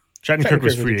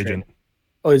was free agent.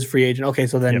 Oh, he's free agent. Okay,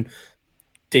 so then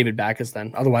David Backes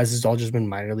then. Otherwise, it's all just been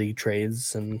minor league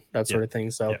trades and that sort of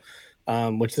thing. So,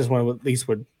 which this one at least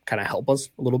would kind of help us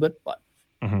a little bit. But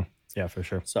yeah, for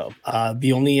sure. So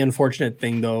the only unfortunate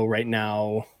thing though right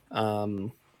now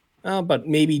But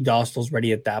maybe Dostal's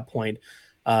ready at that point.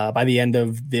 By the end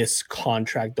of this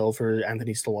contract, though, for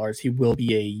Anthony Stolarz, he will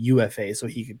be a UFA, so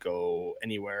he could go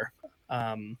anywhere.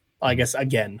 I guess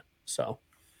again. So,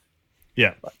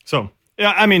 yeah. So,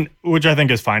 yeah, I mean, which I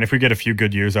think is fine. If we get a few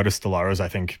good years out of Stolarz, I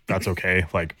think that's okay.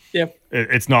 Like, yeah,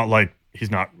 it's not like he's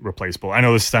not replaceable. I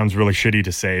know this sounds really shitty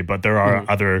to say, but there are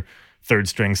other third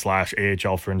string /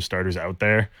 AHL fringe starters out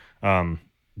there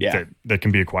that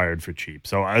can be acquired for cheap.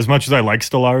 So, as much as I like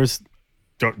Stolarz,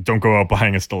 don't go out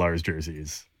buying a Stolarz jersey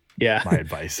is my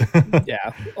advice.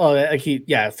 Yeah. Well, like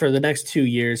for the next 2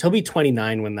 years, he'll be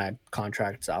 29 when that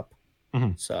contract's up.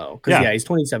 Mm-hmm. So, because he's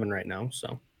 27 right now.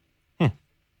 So,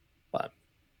 but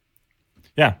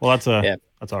yeah, well, that's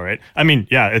all right. I mean,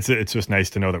 yeah, it's just nice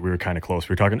to know that we were kind of close.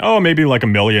 We were talking, maybe like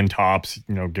 $1 million tops.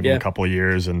 Give him a couple of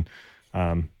years, and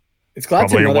it's glad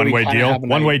probably to know a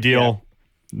one-way deal,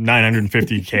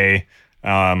 $950K.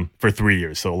 For 3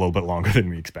 years, so a little bit longer than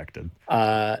we expected.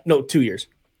 No, 2 years.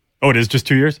 Oh, it is just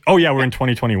 2 years? Oh, yeah, we're in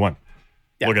 2021.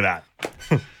 Yeah. Look at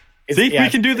that. See, we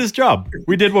can do this job.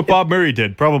 We did what Bob Murray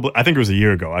did. Probably, I think it was a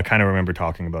year ago. I kind of remember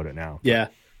talking about it now. Yeah,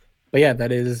 but yeah,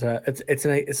 that is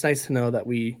it's nice to know that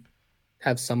we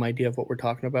have some idea of what we're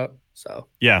talking about. So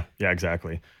yeah,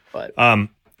 exactly. But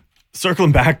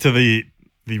circling back to the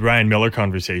Ryan Miller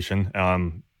conversation,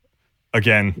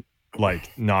 again,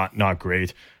 like not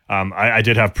great. I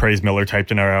did have Praise Miller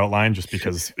typed in our outline just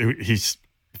because he's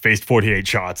faced 48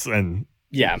 shots and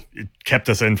it kept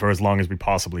us in for as long as we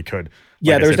possibly could.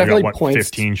 Yeah, there was definitely points.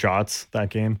 15 shots that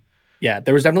game. Yeah,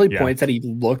 there was definitely points that he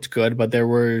looked good, but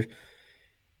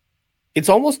it's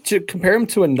almost to compare him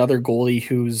to another goalie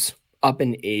who's up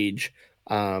in age,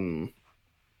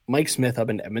 Mike Smith up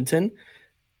in Edmonton.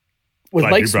 With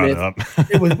Mike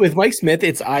Smith,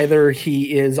 it's either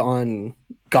he is on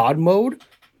God mode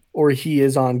or he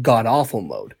is on god awful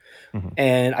mode. Mm-hmm.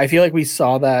 And I feel like we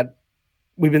saw that.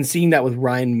 We've been seeing that with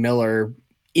Ryan Miller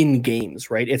in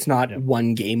games, right? It's not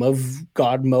one game of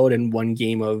God mode and one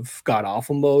game of god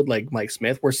awful mode like Mike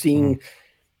Smith. We're seeing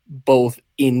both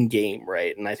in game,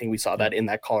 right? And I think we saw that in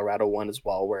that Colorado one as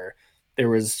well, where there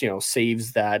was,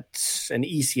 saves that an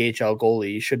ECHL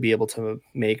goalie should be able to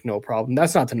make no problem.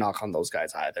 That's not to knock on those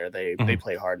guys either. They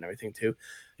play hard and everything too.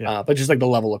 Yeah. But just like the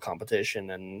level of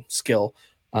competition and skill.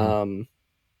 And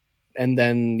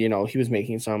then, he was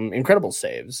making some incredible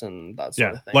saves and that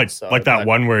sort of thing. Like that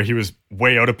one where he was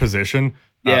way out of position.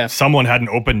 Someone had an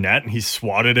open net and he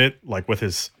swatted it like with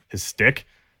his stick.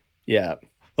 Yeah.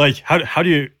 Like how do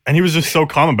you, and he was just so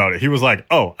calm about it. He was like,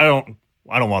 "Oh, I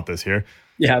don't want this here."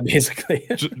 Yeah, basically.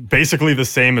 Basically the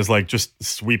same as like just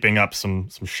sweeping up some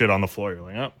shit on the floor. You're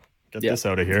like, "Oh, get this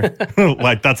out of here."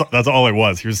 Like that's all it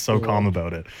was. He was so calm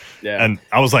about it. Yeah. And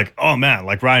I was like, oh man,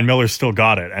 like Ryan Miller still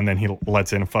got it. And then he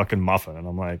lets in a fucking muffin. And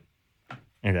I'm like,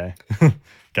 okay.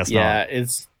 Guess not. Yeah,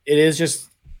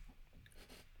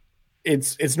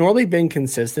 it's normally been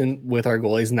consistent with our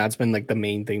goalies, and that's been like the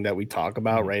main thing that we talk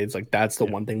about, right? It's like that's the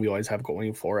one thing we always have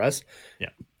going for us. Yeah.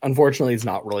 Unfortunately, it's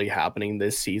not really happening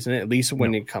this season, at least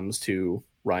when it comes to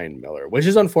Ryan Miller, which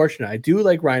is unfortunate. I do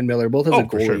like Ryan Miller, both as a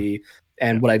goalie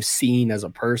and what I've seen as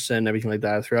a person, everything like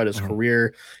that throughout his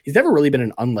career. He's never really been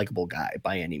an unlikable guy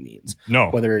by any means. No.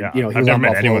 Whether, he was on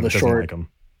Buffalo, the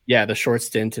short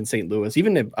stint in St. Louis,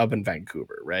 even up in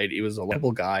Vancouver, right? He was a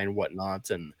likable guy and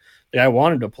whatnot. And the guy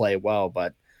wanted to play well,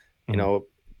 but,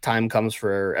 time comes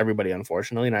for everybody,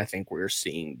 unfortunately. And I think we're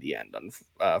seeing the end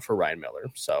for Ryan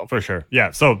Miller. So for sure. Yeah.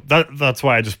 So that's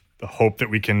why I just hope that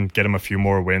we can get him a few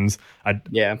more wins. I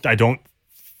don't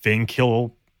think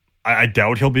I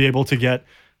doubt he'll be able to get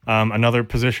another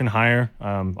position higher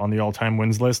on the all-time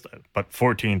wins list, but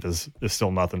 14th is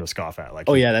still nothing to scoff at. Like,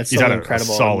 he's had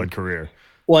incredible, a solid career.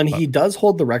 Well, and he does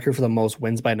hold the record for the most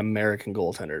wins by an American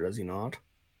goaltender, does he not?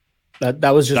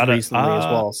 That was just recently as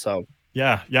well. So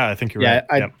yeah, I think you're right.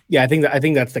 I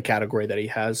think that's the category that he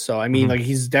has. So I mean, like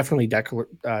he's definitely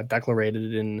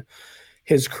declarated in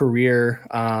his career.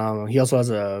 He also has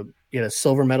a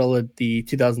silver medal at the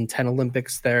 2010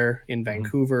 Olympics there in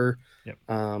Vancouver. Yep.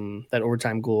 That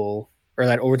overtime goal or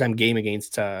that overtime game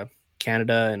against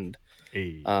Canada and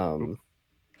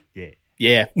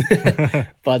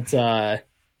but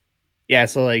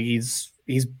so like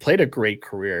he's played a great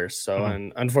career. So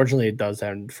and unfortunately it does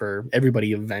end for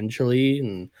everybody eventually,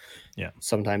 and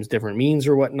sometimes different means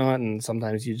or whatnot, and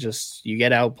sometimes you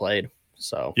get outplayed.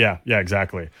 So yeah,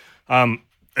 exactly.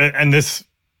 And this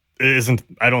isn't,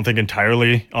 I don't think,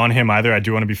 entirely on him either. I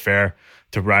do want to be fair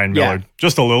to Ryan Miller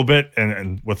just a little bit,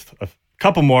 and with a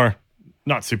couple more,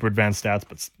 not super advanced stats,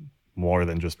 but more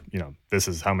than just, this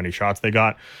is how many shots they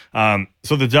got.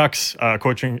 So the Ducks,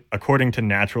 according to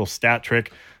Natural Stat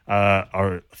Trick,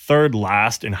 are third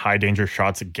last in high danger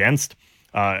shots against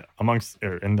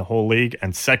in the whole league,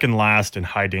 and second last in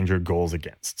high danger goals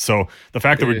against. So the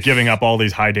fact that we're giving up all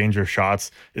these high danger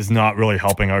shots is not really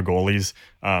helping our goalies.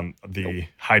 The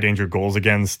high danger goals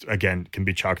against, again, can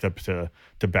be chalked up to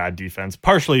bad defense,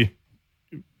 partially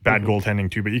bad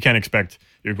goaltending too, but you can't expect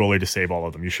your goalie to save all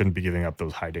of them. You shouldn't be giving up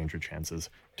those high danger chances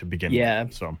to begin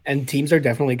with. So, and teams are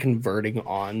definitely converting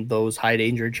on those high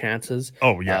danger chances.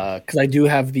 Oh yeah, because I do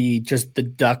have the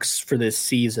Ducks for this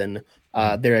season.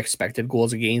 Their expected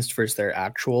goals against versus their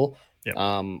actual. Yep.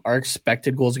 Our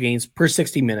expected goals against per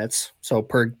 60 minutes, so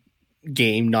per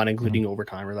game, not including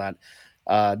overtime or that.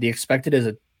 The expected is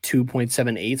a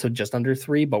 2.78, so just under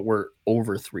 3, but we're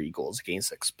over 3 goals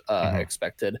against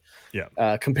expected.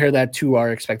 Yeah. Compare that to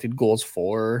our expected goals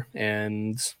for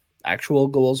and actual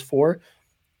goals for.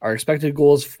 Our expected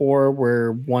goals for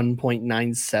were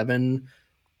 1.97.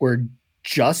 We're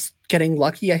just getting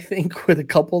lucky, I think, with a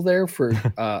couple there. For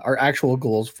our actual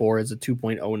goals for is a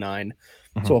 2.09,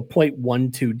 so a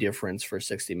 0.12 difference for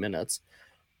 60 minutes.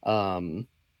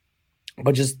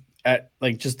 But just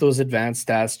those advanced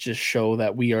stats just show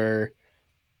that we are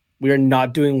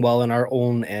not doing well in our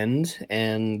own end.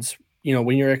 And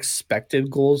when your expected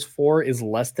goals for is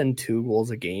less than 2 goals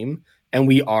a game, and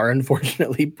we are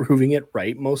unfortunately proving it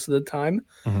right most of the time.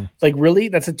 Like, really,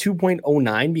 that's a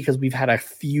 2.09 because we've had a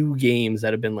few games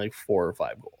that have been like 4 or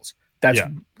 5 goals.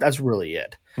 That's really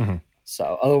it.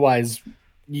 So otherwise,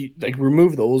 you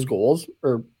remove those goals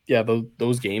or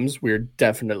those games, we're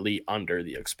definitely under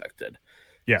the expected.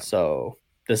 Yeah. So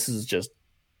this is just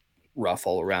rough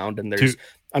all around, and there's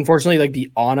unfortunately like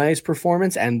the on ice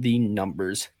performance and the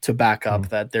numbers to back up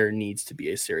that there needs to be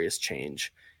a serious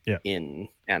change in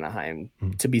Anaheim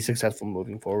to be successful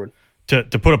moving forward. To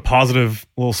put a positive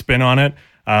little spin on it,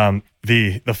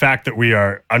 the fact that we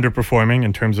are underperforming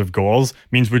in terms of goals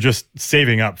means we're just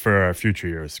saving up for our future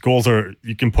years. Goals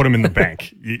you can put them in the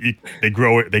bank. They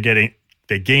grow, they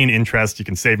gain interest. You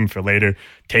can save them for later,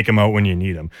 take them out when you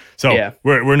need them. So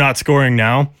we're not scoring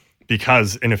now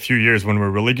because in a few years when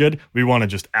we're really good, we want to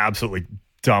just absolutely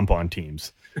dump on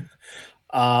teams.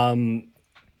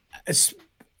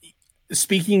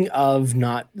 Speaking of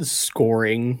not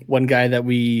scoring, one guy that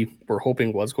we were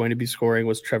hoping was going to be scoring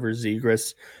was Trevor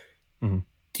Zegras. Do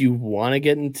you want to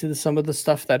get into some of the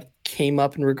stuff that came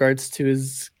up in regards to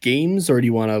his games, or do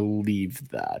you want to leave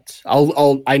that?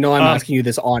 I know I'm asking you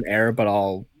this on air,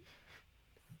 but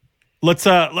let's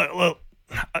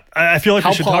I feel like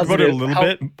we should talk about it a little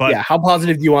bit, but how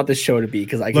positive do you want this show to be?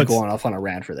 Because I could go on off on a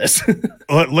rant for this.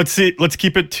 Let's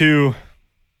keep it to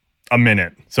a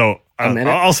minute. So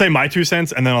I'll say my 2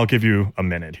 cents, and then I'll give you a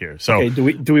minute here. So okay,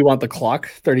 do we want the clock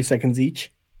 30 seconds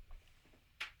each?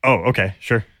 Oh, okay,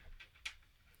 sure.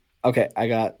 Okay, I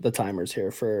got the timers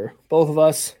here for both of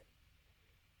us.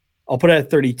 I'll put it at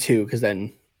 32 because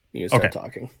then you can start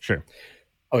talking. Sure.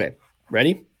 Okay,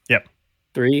 ready? Yep.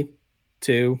 3,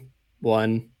 2,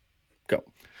 1, go.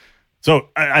 So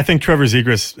I think Trevor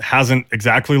Zegras hasn't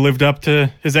exactly lived up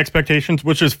to his expectations,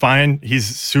 which is fine. He's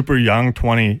super young,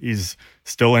 20. He's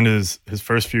still in his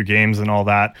first few games and all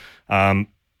that.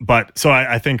 But so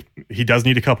I think he does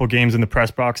need a couple games in the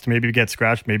press box to maybe get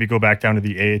scratched, maybe go back down to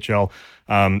the AHL.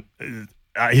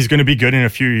 He's going to be good in a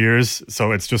few years,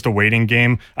 so it's just a waiting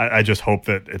game. I just hope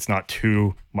that it's not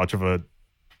too much of a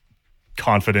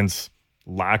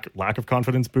lack of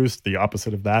confidence boost, the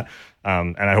opposite of that.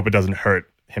 And I hope it doesn't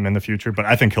hurt him in the future, but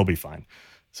I think he'll be fine.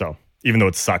 So even though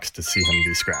it sucks to see him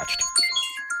be scratched.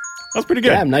 That's pretty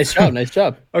good. Yeah, nice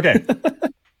job. Okay.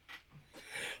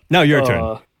 Now your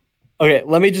turn. Okay,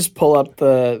 let me just pull up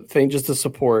the thing just to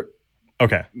support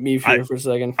me for a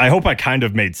second. I hope I kind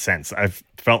of made sense. I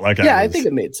felt like I think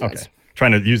it made sense. Okay.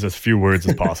 Trying to use as few words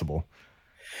as possible.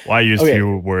 Why use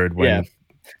few word when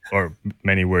or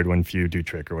many word when few do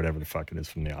trick or whatever the fuck it is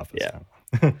from The Office.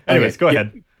 Yeah. Anyways, go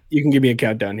ahead. You can give me a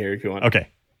countdown here if you want. Okay.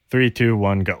 3, 2,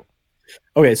 1, go.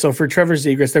 Okay, so for Trevor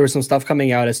Zegras, there was some stuff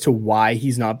coming out as to why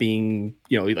he's not being,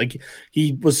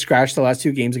 he was scratched the last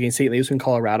 2 games against St. Louis and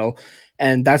Colorado.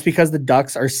 And that's because the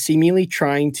Ducks are seemingly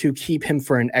trying to keep him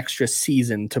for an extra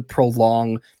season to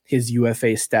prolong his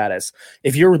UFA status.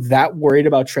 If you're that worried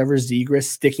about Trevor Zegras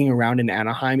sticking around in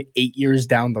Anaheim 8 years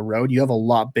down the road, you have a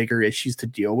lot bigger issues to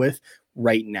deal with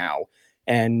right now.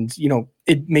 And,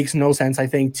 it makes no sense, I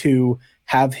think, to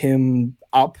have him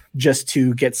up just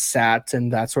to get sat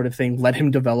and that sort of thing. Let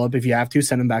him develop. If you have to,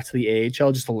 send him back to the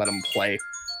AHL just to let him play.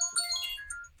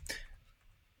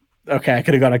 Okay, I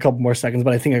could have got a couple more seconds,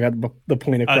 but I think I got the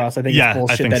point across. I think it's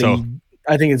bullshit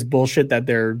I think it's bullshit that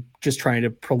they're just trying to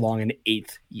prolong an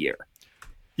 8th year.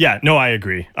 Yeah, no, I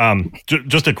agree.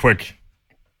 Just a quick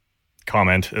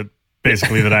comment.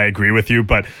 Basically, that I agree with you,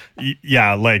 but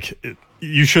yeah, like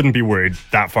you shouldn't be worried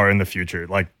that far in the future.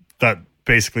 Like that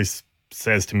basically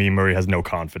says to me, Murray has no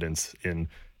confidence in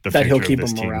the that future he'll keep of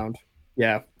this him team. Around.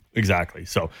 Yeah, exactly.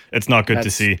 So it's not good to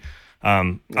see.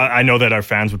 I know that our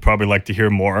fans would probably like to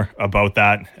hear more about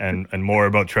that and more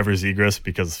about Trevor Zegras,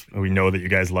 because we know that you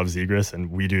guys love Zegras and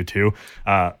we do too.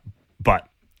 But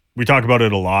we talk about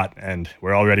it a lot, and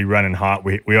we're already running hot.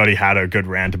 We already had a good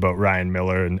rant about Ryan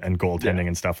Miller and goaltending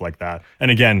and stuff like that. And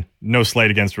again, no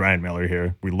slight against Ryan Miller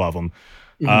here. We love him.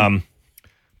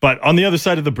 But on the other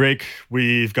side of the break,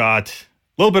 we've got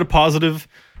a little bit of positive,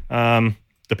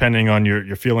 depending on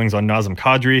your feelings on Nazem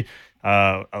Kadri.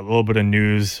 A little bit of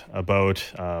news about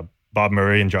Bob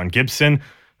Murray and John Gibson.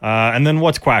 And then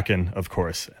what's quacking, of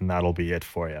course. And that'll be it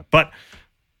for you. But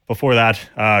before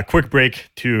that, quick break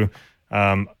to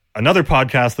another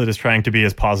podcast that is trying to be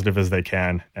as positive as they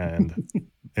can, and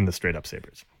in the Straight Up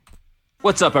Sabres.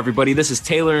 What's up, everybody? This is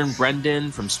Taylor and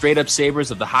Brendan from Straight Up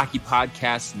Sabres of the Hockey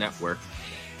Podcast Network.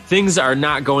 Things are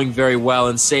not going very well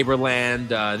in Saberland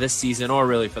this season, or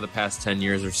really for the past 10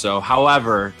 years or so.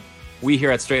 However, we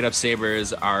here at Straight Up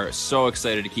Sabres are so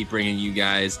excited to keep bringing you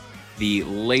guys the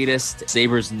latest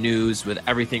Sabres news, with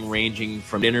everything ranging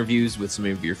from interviews with some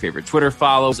of your favorite Twitter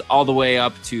follows all the way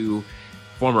up to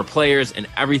former players and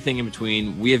everything in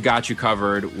between. We have got you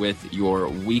covered with your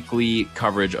weekly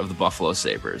coverage of the Buffalo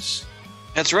Sabres.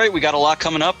 That's right. We got a lot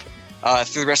coming up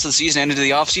through the rest of the season and into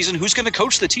the offseason. Who's going to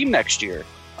coach the team next year?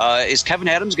 Is Kevin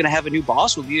Adams going to have a new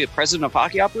boss? Will he be a president of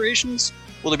hockey operations?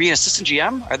 Will there be an assistant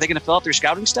GM? Are they going to fill out their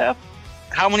scouting staff?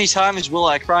 How many times will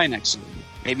I cry next season?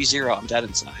 Maybe 0. I'm dead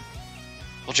inside.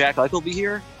 Will Jack Eichel be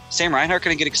here? Sam Reinhart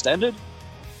going to get extended?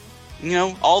 You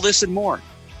know, all this and more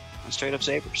on Straight Up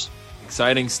Sabres.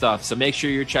 Exciting stuff. So make sure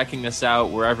you're checking us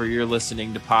out wherever you're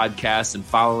listening to podcasts, and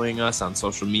following us on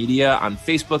social media on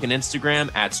Facebook and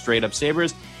Instagram at Straight Up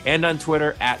Sabres, and on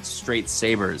Twitter at Straight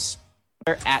Sabres.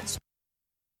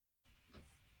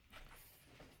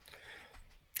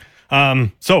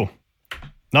 So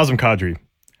Nazem Kadri,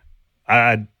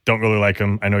 I don't really like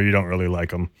him. I know you don't really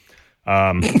like him.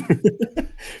 Him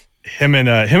and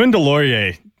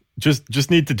Delorier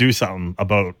just need to do something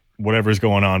about whatever's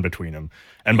going on between them.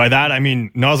 And by that, I mean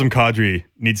Nazem Kadri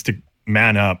needs to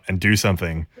man up and do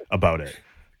something about it.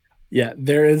 Yeah,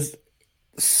 there is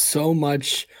so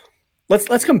much.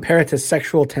 Let's compare it to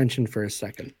sexual tension for a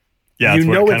second. Yeah, that's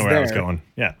kind of where I was going.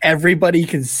 Yeah, everybody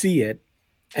can see it,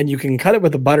 and you can cut it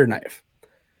with a butter knife.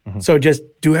 So just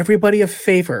do everybody a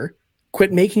favor,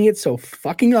 quit making it so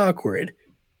fucking awkward,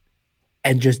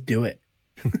 and just do it.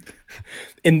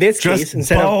 In this case,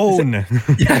 yeah,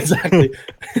 exactly.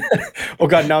 Oh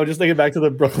god, now just thinking back to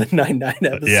the Brooklyn Nine-Nine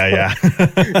episode. Yeah.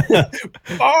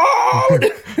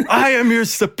 I am your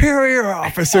superior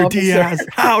officer, Diaz.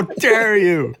 How dare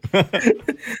you?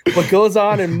 What goes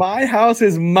on in my house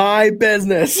is my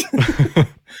business.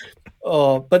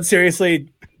 Oh, but seriously,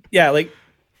 yeah, like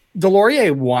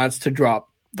Delorier wants to drop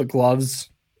the gloves,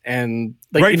 and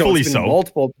like rightfully so.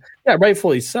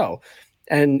 Rightfully so.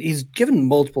 And he's given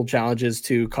multiple challenges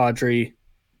to Kadri.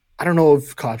 I don't know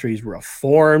if Kadri's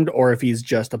reformed or if he's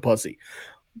just a pussy,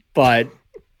 but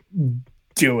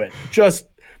do it. Just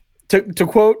to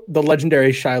quote the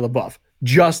legendary Shia LaBeouf,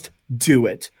 just do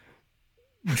it.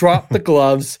 Drop the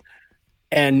gloves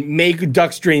and make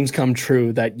Duck's dreams come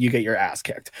true that you get your ass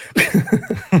kicked.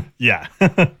 Yeah,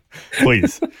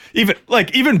 please. Even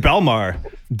Belmar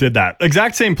did that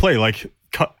exact same play. Like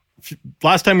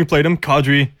last time we played him,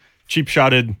 Kadri cheap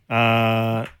shotted.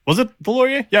 Was it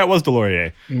Delorier? Yeah, it was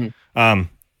Delorier.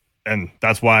 And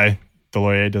that's why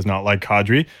Delorier does not like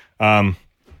Kadri.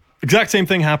 Exact same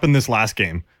thing happened this last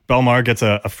game. Belmar gets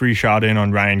a free shot in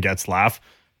on Ryan Getzlaf,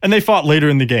 and they fought later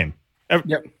in the game.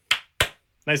 Yep.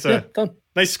 Nice,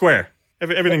 nice square.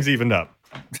 Everything's evened up.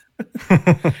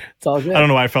 It's all good. I don't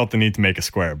know why I felt the need to make a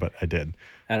square, but I did.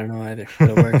 I don't know either, but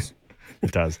it works.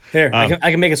 It does. Here,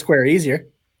 I can make a square easier.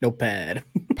 Notepad.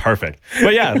 Perfect.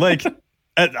 But yeah, like,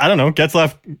 I don't know.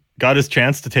 Getzlaf got his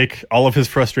chance to take all of his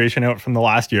frustration out from the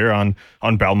last year on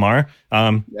Belmar.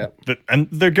 And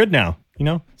they're good now. You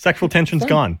know, sexual tension's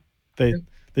gone. They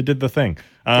did the thing.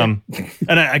 And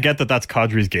I get that that's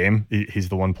Kadri's game. He's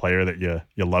the one player that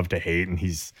you love to hate, and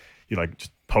he like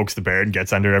just pokes the bear and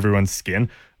gets under everyone's skin.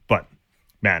 But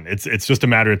man, it's just a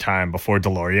matter of time before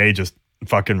Delorier just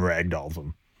fucking ragdolls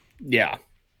him. Yeah.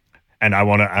 And I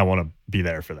want to be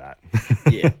there for that.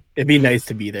 Yeah, it'd be nice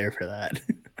to be there for that.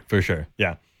 For sure,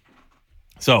 yeah.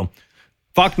 So,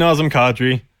 fuck Nazem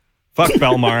Kadri, fuck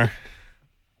Belmar.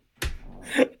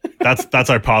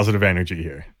 That's our positive energy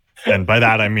here, and by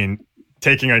that I mean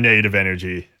taking our negative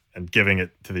energy and giving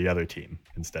it to the other team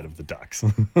instead of the Ducks.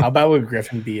 How bad would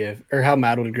Griffin be how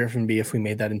mad would Griffin be if we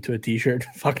made that into a t-shirt?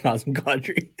 Fuck Nazem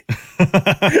Kadri.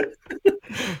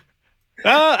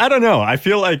 I don't know. I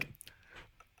feel like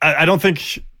I don't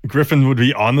think Griffin would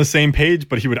be on the same page,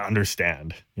 but he would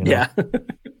understand. You know? Yeah.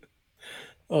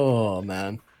 Oh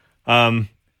man.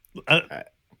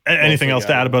 Anything else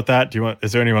to add about that?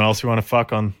 Is there anyone else you want to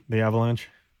fuck on the Avalanche?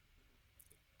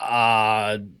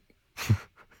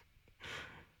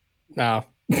 No.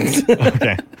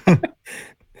 Okay.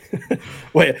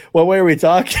 Wait, what way are we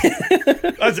talking?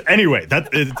 Anyway,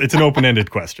 it's an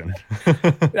open-ended question.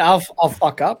 I'll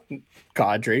fuck up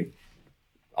Kadri.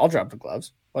 I'll drop the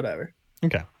gloves. Whatever.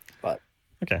 Okay. But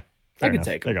okay. I could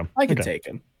take him. I could take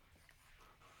him.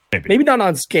 Maybe not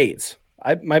on skates.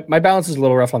 My balance is a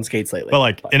little rough on skates lately.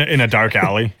 But in a dark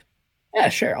alley. Yeah,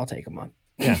 sure. I'll take him on.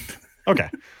 Yeah. Okay.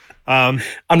 I'm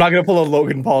not gonna pull a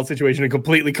Logan Paul situation and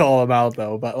completely call him out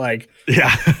though. But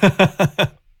yeah.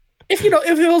 if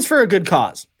it was for a good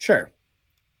cause, sure.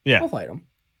 Yeah. I'll fight him.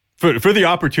 For the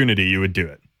opportunity, you would do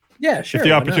it. Yeah, sure. If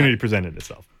the opportunity presented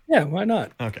itself. Yeah, why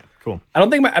not? Okay, cool. I don't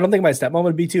think my stepmom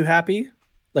would be too happy.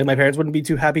 Like my parents wouldn't be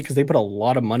too happy because they put a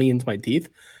lot of money into my teeth.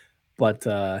 But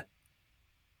yeah,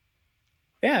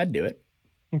 I'd do it.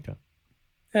 Okay.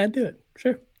 Yeah, I'd do it.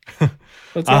 Sure.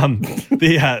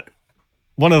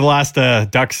 One of the last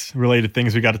Ducks related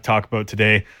things we got to talk about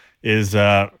today is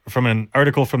from an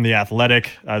article from The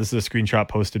Athletic. This is a screenshot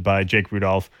posted by Jake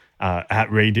Rudolph at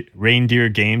Reindeer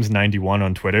Games 91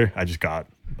 on Twitter. I just got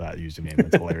that username.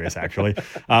 It's hilarious, actually.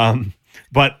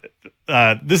 But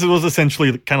this was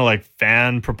essentially kind of like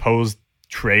fan proposed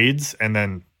trades, and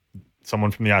then someone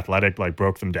from The Athletic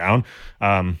broke them down,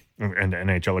 and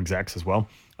NHL execs as well.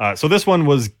 So this one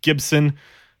was Gibson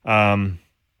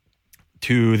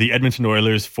to the Edmonton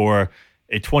Oilers for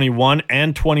a 21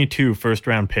 and 22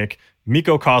 first-round pick,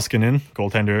 Mikko Koskinen,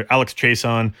 goaltender, Alex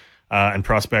Chason, and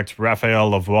prospects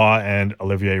Raphael Lavoie and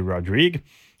Olivier Rodrigue.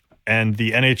 And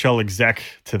the NHL exec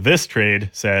to this trade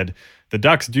said, "The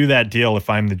Ducks do that deal if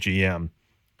I'm the GM.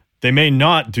 They may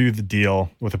not do the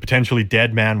deal with a potentially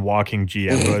dead man walking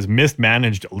GM who has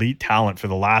mismanaged elite talent for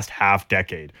the last half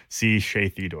decade. See Shea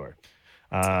Theodore."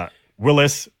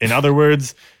 Willis, in other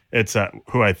words, it's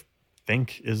who I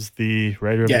think is the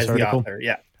writer of this article. The author,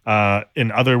 yeah.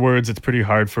 In other words, it's pretty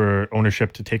hard for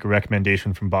ownership to take a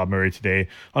recommendation from Bob Murray today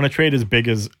on a trade as big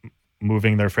as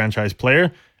moving their franchise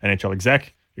player. NHL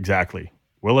exec, exactly.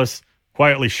 Willis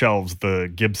quietly shelves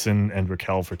the Gibson and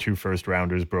Raquel for 2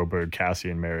 first-rounders, Broberg, Cassie,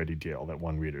 and Merity deal that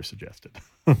one reader suggested.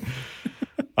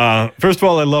 First of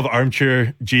all, I love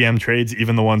armchair GM trades.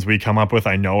 Even the ones we come up with,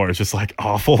 I know are just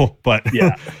awful. But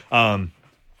yeah.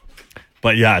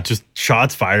 But yeah, just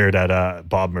shots fired at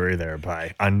Bob Murray there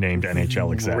by unnamed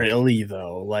NHL exec. Really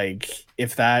though,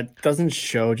 if that doesn't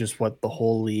show just what the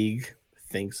whole league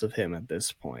thinks of him at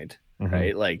this point,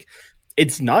 right?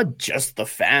 It's not just the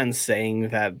fans saying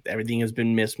that everything has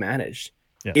been mismanaged.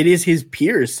 Yeah. It is his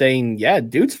peers saying, "Yeah,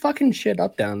 dude's fucking shit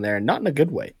up down there, not in a good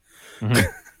way."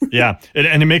 Mm-hmm. Yeah,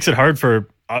 and it makes it hard for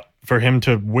him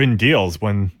to win deals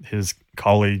when his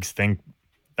colleagues think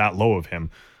that low of him.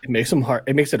 It makes him hard.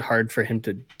 It makes it hard for him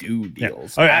to do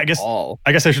deals. Yeah. I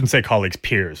guess I shouldn't say colleagues,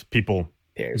 peers, people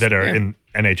that are in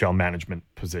NHL management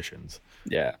positions.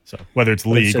 Yeah. So whether it's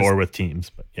league or with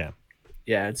teams, but yeah,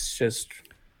 it's just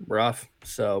rough.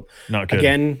 So not good.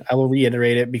 Again, I will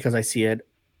reiterate it because I see it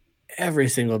every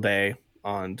single day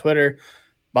on Twitter.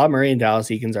 Bob Murray and Dallas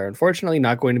Eakins are unfortunately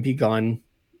not going to be gone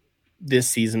this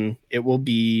season. It will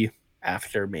be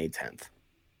after May 10th,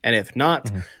 and if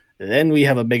not. Then we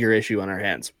have a bigger issue on our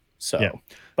hands. So,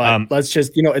 but let's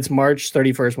just, it's March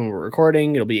 31st when we're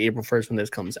recording. It'll be April 1st when this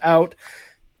comes out.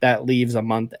 That leaves a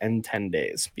month and 10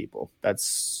 days, people.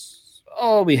 That's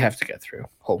all we have to get through,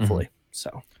 hopefully.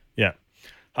 So, yeah.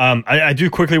 I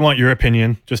do quickly want your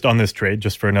opinion just on this trade,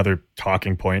 just for another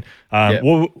talking point.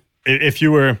 Well, if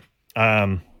you were,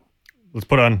 let's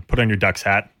put on your Ducks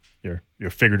hat, your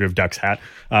figurative Ducks hat.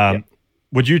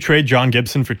 Would you trade John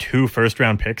Gibson for 2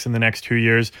 first-round picks in the next 2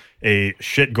 years, a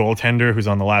shit goaltender who's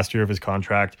on the last year of his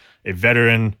contract, a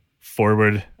veteran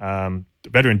forward,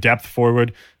 veteran depth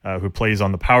forward who plays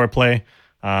on the power play,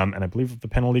 and I believe the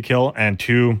penalty kill, and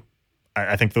 2,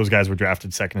 I think those guys were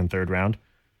drafted 2nd and 3rd round.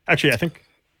 Actually, I think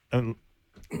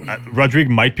Rodrigue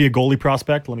might be a goalie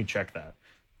prospect. Let me check that.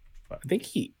 I think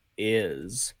he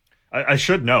is. I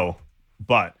should know,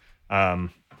 but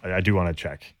I do want to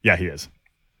check. Yeah, he is.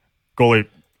 Goalie,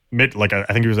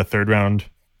 I think he was a 3rd round.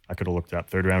 I could have looked up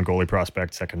 3rd round goalie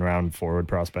prospect, 2nd round forward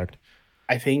prospect.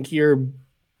 I think your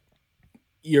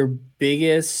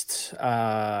biggest,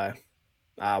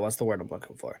 what's the word I'm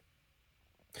looking for?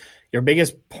 your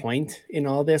biggest point in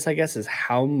all this, I guess, is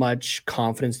how much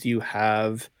confidence do you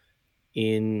have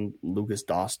in Lucas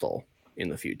Dostal in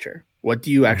the future? What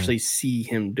do you actually see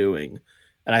him doing?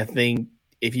 And I think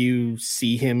if you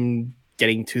see him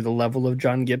getting to the level of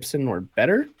John Gibson or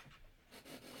better,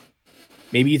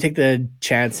 maybe you take the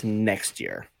chance next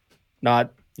year,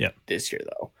 not this year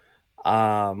though.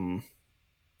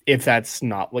 If that's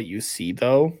not what you see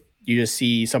though, you just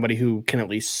see somebody who can at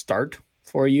least start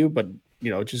for you, but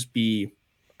just be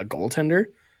a goaltender.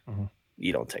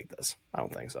 You don't take this. I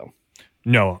don't think so.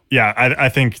 No, yeah, I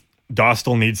think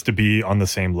Dostal needs to be on the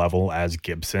same level as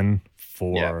Gibson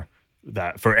for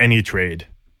any trade.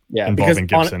 Yeah, involving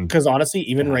Gibson. Because honestly,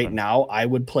 even right now, I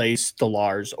would play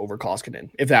Stolarz over Koskinen.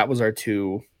 If those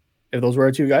were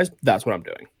our two guys, that's what I'm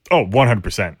doing. Oh,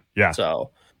 100%. Yeah.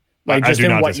 So, just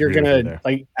in what you're gonna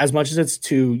as much as it's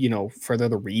to further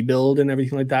the rebuild and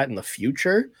everything like that in the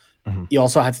future, you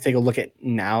also have to take a look at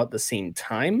now at the same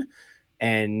time,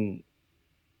 and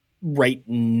right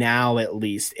now at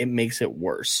least it makes it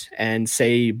worse. And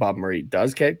say Bob Murray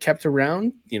does get kept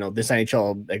around, this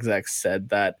NHL exec said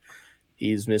that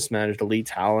he's mismanaged elite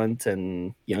talent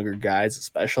and younger guys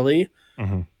especially.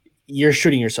 You're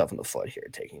shooting yourself in the foot here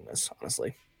taking this,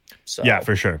 honestly. So yeah,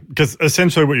 for sure, because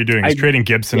essentially what you're doing is trading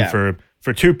Gibson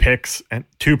for 2 picks and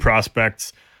 2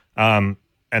 prospects, and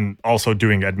also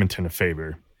doing Edmonton a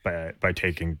favor by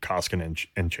taking Koskinen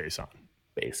and Chase on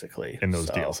basically in those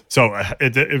deals. So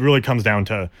it really comes down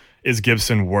to, is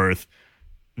Gibson worth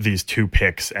these 2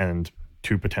 picks and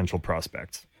 2 potential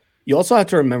prospects? You also have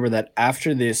to remember that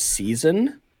after this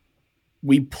season,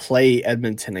 we play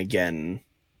Edmonton again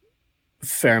a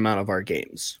fair amount of our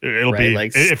games. It'll be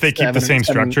if they keep the same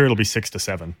structure, it'll be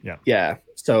 6-7. Yeah. Yeah.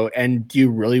 So, and do you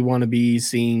really want to be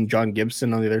seeing John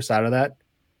Gibson on the other side of that?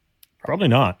 Probably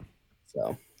not.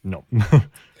 So no.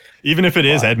 Even if it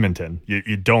is Edmonton,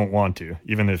 you don't want to.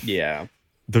 Even if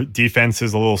the defense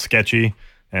is a little sketchy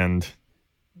and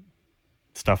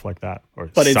stuff like that,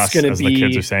 but it's going to be, as the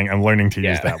kids are saying. I'm learning to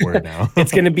use that word now.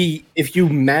 It's going to be, if you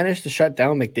manage to shut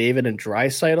down McDavid and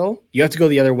Draisaitl, you have to go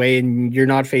the other way, and you're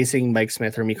not facing Mike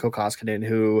Smith or Mikko Koskinen,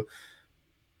 who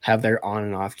have their on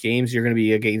and off games. You're going to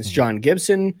be against John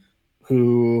Gibson,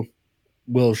 who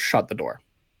will shut the door.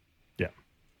 Yeah.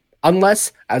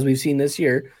 Unless, as we've seen this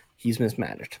year, he's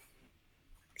mismanaged.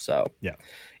 So,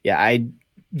 I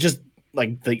just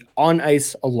like the on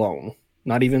ice alone,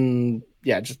 not even,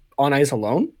 just on ice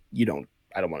alone, I don't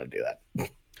want to do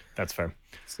that. That's fair.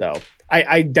 So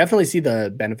I definitely see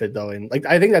the benefit though. And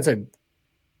I think that's a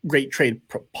great trade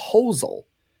proposal,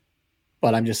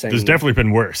 but I'm just saying there's definitely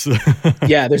been worse.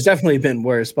 There's definitely been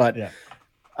worse, but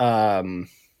I'd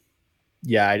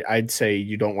say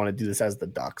you don't want to do this as the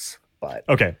Ducks, but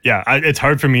okay. Yeah. It's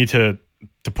hard for me to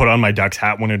put on my Ducks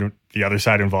hat when the other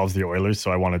side involves the Oilers.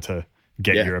 So I wanted to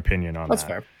get your opinion on that. That's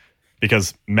fair.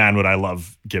 Because man, would I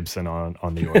love Gibson on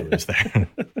the Oilers there,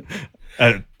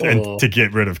 and to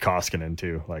get rid of Koskinen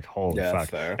too. Like, holy fuck.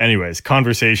 Fair. Anyways,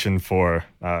 conversation for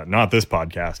not this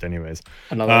podcast. Anyways,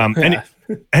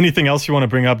 anything else you want to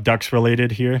bring up Ducks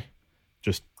related here?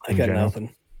 Just I got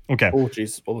nothing. Okay. Oh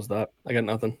jeez, what was that? I got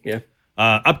nothing. Yeah.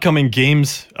 Upcoming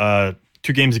games.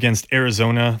 2 games against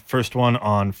Arizona. First one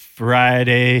on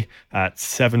Friday at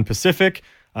 7 Pacific.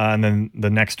 And then the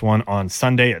next one on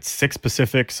Sunday at 6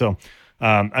 Pacific. So,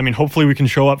 hopefully we can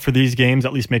show up for these games,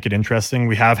 at least make it interesting.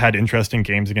 We have had interesting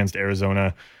games against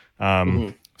Arizona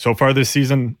so far this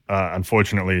season.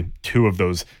 Unfortunately, 2 of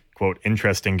those, quote,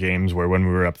 interesting games were when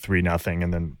we were up 3-0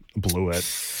 and then blew it.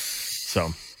 So,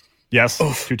 yes,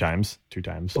 2 times.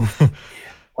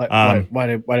 Why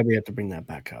did we have to bring that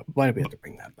back up? Why did we have to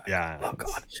bring that back up? Oh,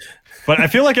 God. But I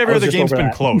feel like every other game's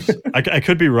been close. I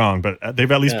could be wrong, but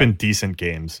they've at least been decent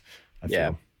games. I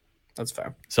feel. That's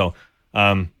fair. So,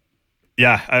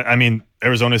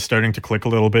 Arizona's starting to click a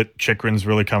little bit. Chikrin's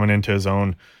really coming into his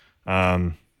own.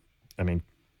 Keller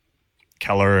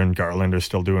and Garland are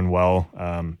still doing well.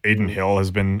 Aiden Hill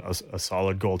has been a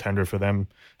solid goaltender for them,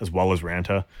 as well as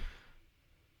Ranta.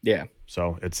 Yeah.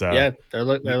 So it's they're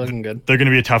looking good. They're going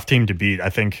to be a tough team to beat. I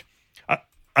think I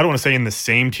don't want to say in the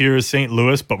same tier as St.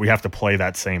 Louis, but we have to play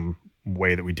that same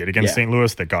way that we did against St.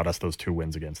 Louis that got us those 2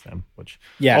 wins against them. Which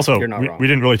also you're not wrong. We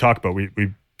didn't really talk about. We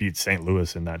beat St.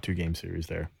 Louis in that 2-game series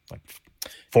there, like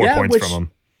 4 points from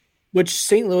them. Which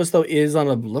St. Louis though is on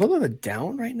a little bit of a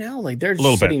down right now. Like they're a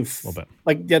little sitting, bit.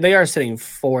 Like they are sitting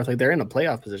 4th. Like they're in a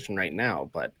playoff position right now,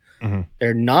 but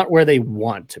they're not where they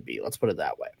want to be. Let's put it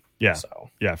that way. Yeah. So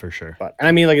yeah, for sure. But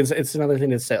it's another thing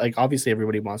to say. Like obviously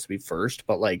everybody wants to be first,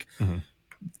 but like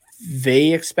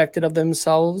they expected of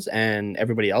themselves and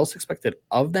everybody else expected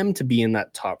of them to be in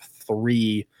that top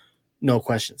 3, no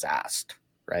questions asked.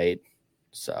 right?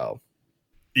 So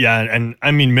yeah, and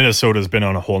I mean Minnesota's been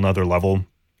on a whole nother level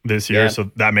this year, so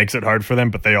that makes it hard for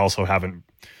them, but they also haven't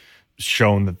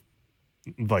shown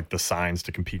the signs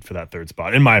to compete for that third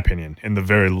spot, in my opinion, in the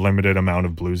very limited amount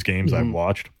of Blues games I've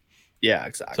watched. Yeah,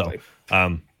 exactly.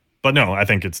 So, but no, I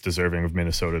think it's deserving of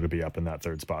Minnesota to be up in that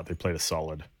third spot. They played a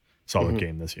solid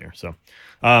game this year. So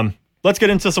let's get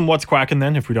into some what's quacking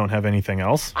then, if we don't have anything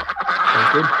else.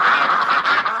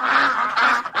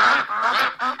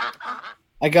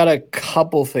 I got a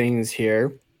couple things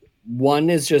here. One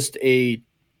is just a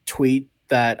tweet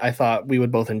that I thought we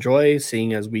would both enjoy,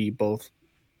 seeing as we both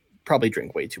probably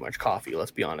drink way too much coffee,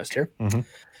 let's be honest here.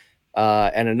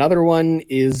 And another one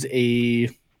is a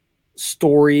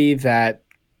story that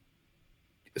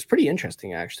is pretty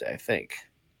interesting, actually, I think,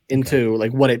 into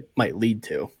like what it might lead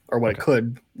to, or what it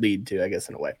could lead to, I guess,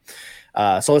 in a way.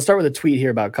 So let's start with a tweet here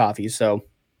about coffee. So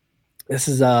this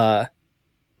is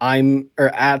I'm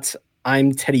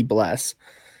Teddy Bless.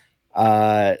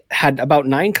 Had about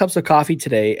 9 cups of coffee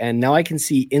today, and now I can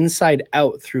see inside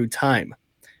out through time.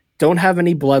 Don't have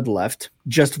any blood left,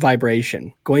 just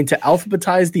vibration. Going to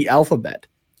alphabetize the alphabet.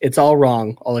 It's all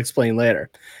wrong. I'll explain later.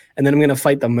 And then I'm going to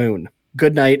fight the moon.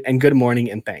 Good night and good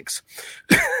morning and thanks.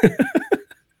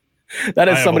 That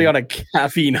is somebody on a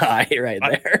caffeine high right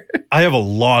there. I have a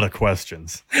lot of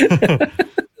questions.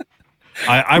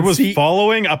 I was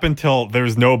following up until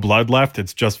there's no blood left.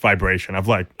 It's just vibration. I'm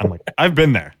like, I've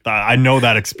been there. I know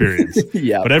that experience.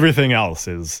 Yeah. But everything else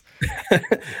is.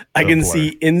 I can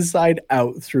see inside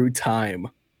out through time.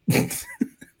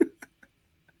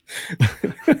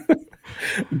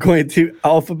 Going to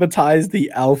alphabetize the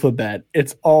alphabet.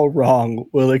 It's all wrong.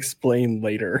 We'll explain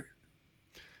later.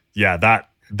 Yeah,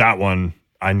 that one.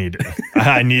 I need the explanation.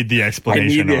 I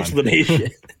need the explanation.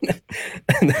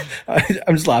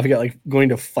 I'm just laughing at like going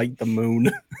to fight the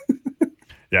moon.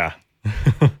 Yeah.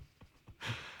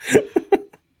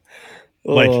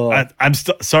 Like I'm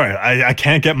sorry. I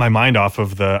can't get my mind off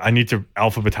of I need to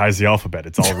alphabetize the alphabet.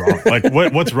 It's all wrong. Like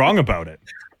what's wrong about it?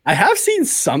 I have seen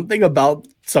something about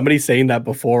somebody saying that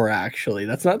before, actually.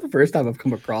 That's not the first time I've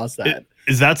come across that.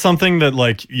 Is that something that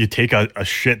like you take a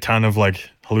shit ton of like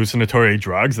hallucinatory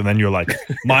drugs and then you're like,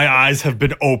 my eyes have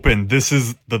been opened. This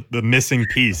is the missing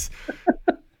piece.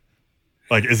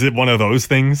 Like, is it one of those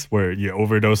things where you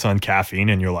overdose on caffeine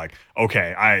and you're like,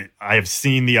 okay, I have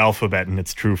seen the alphabet in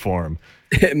its true form.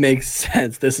 It makes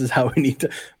sense. This is how we need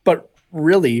to. But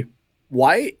really,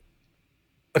 why?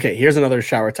 Okay, here's another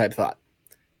shower type thought.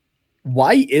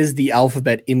 Why is the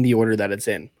alphabet in the order that it's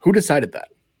in? Who decided that?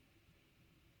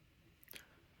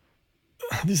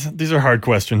 These are hard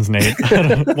questions, Nate.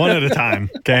 One at a time,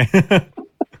 okay?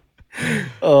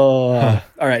 All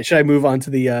right. Should I move on to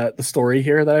the story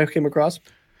here that I came across?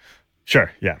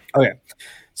 Sure, yeah. Okay.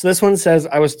 So this one says,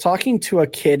 I was talking to a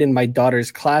kid in my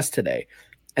daughter's class today,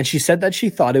 and she said that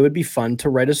she thought it would be fun to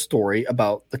write a story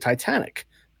about the Titanic,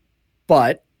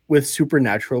 but with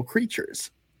supernatural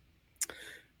creatures.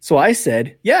 So I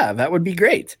said, yeah, that would be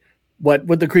great. What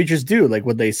would the creatures do? Like,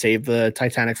 would they save the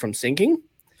Titanic from sinking?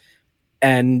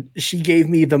 And she gave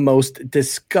me the most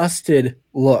disgusted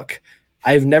look.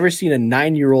 I've never seen a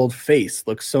 9-year-old face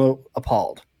look so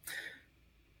appalled.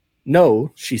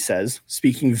 No, she says,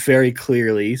 speaking very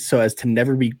clearly so as to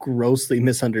never be grossly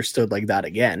misunderstood like that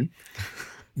again.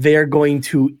 They are going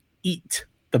to eat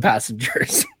the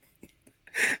passengers.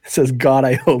 It says, God,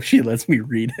 I hope she lets me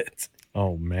read it.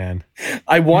 Oh, man.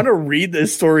 I want to read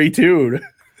this story, too.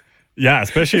 Yeah,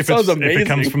 especially if it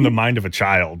comes from the mind of a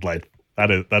child. Like,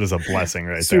 that is a blessing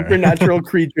right there. Supernatural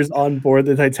creatures on board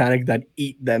the Titanic that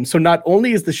eat them. So not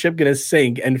only is the ship going to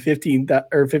sink and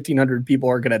 1,500 people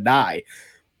are going to die,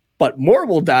 but more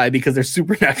will die because there's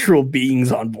supernatural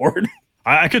beings on board.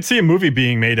 I could see a movie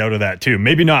being made out of that too.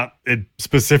 Maybe not it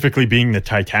specifically being the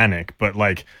Titanic, but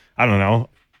like, I don't know,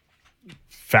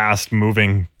 fast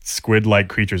moving squid-like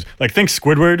creatures. Like think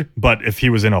Squidward, but if he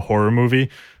was in a horror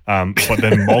movie, but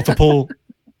then multiple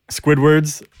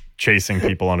Squidwards chasing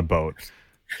people on a boat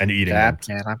and eating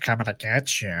Captain, them. I'm coming to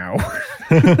get you.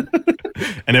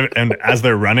 and as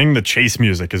they're running, the chase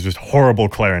music is just horrible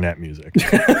clarinet music.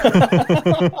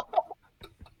 That'd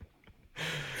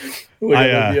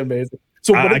be amazing.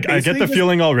 So I get the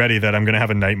feeling already that I'm going to have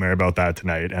a nightmare about that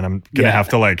tonight, and I'm going to have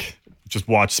to like just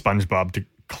watch SpongeBob to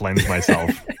cleanse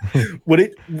myself.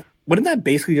 Wouldn't that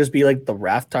basically just be like the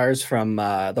Raftars from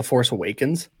The Force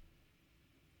Awakens?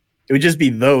 It would just be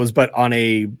those, but on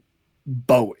a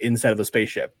boat instead of the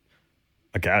spaceship.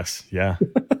 I guess, yeah.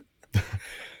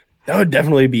 That would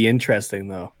definitely be interesting,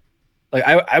 though. Like,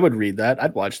 I would read that.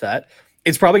 I'd watch that.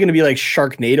 It's probably going to be like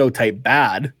Sharknado type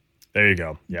bad. There you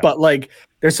go. Yeah. But like,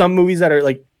 there's some movies that are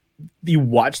like you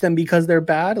watch them because they're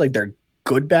bad, like they're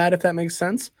good bad, if that makes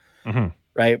sense. Mm-hmm.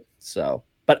 Right? So,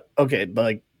 but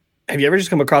like, have you ever just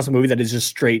come across a movie that is just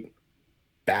straight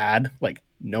bad, like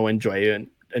no enjoyment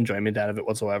out of it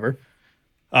whatsoever?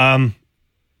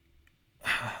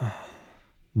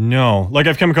 No, like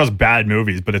I've come across bad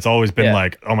movies, but it's always been Yeah.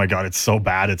 like, oh my god, it's so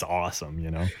bad, it's awesome,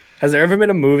 you know? Has there ever been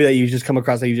a movie that you just come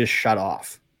across that you just shut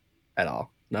off at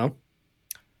all? No?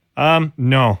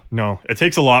 No. It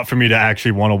takes a lot for me to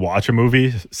actually want to watch a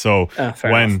movie. So Fair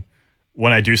enough.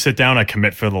 when I do sit down, I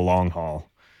commit for the long haul.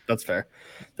 That's fair.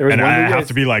 There was And one I movie have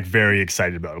to be like very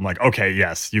excited about it. I'm like, okay,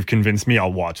 yes, you've convinced me.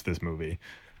 I'll watch this movie.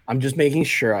 I'm just making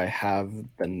sure I have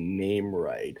the name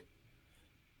right.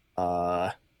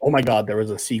 Oh my god, there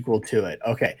was a sequel to it.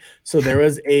 Okay, so there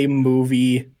was a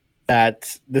movie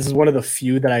that this is one of the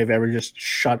few that I've ever just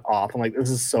shut off. I'm like, this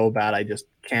is so bad, I just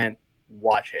can't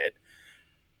watch it.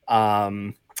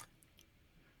 There's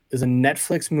a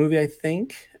Netflix movie, I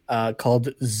think, called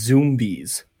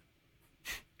Zombies.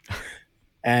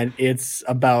 And it's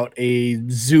about a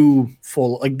zoo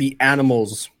full, like the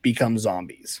animals become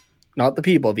zombies. Not the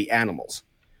people, the animals.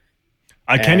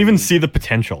 I can't even see the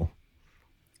potential.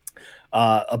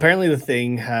 Apparently, the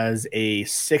thing has a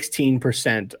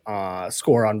 16%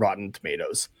 score on Rotten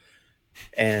Tomatoes,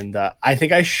 and I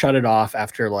think I shut it off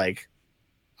after like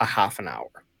a half an hour.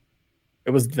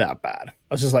 It was that bad. I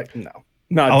was just like, no,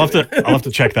 not. I'll have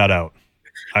to check that out.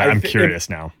 I'm curious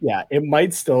now. Yeah, it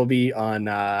might still be on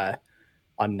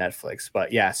Netflix,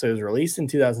 but yeah. So it was released in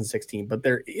 2016, but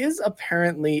there is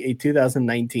apparently a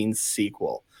 2019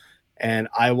 sequel. And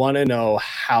I want to know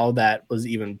how that was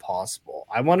even possible.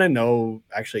 I want to know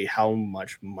actually how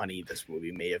much money this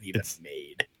movie may have even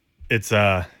made. It's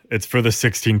for the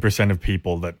 16% of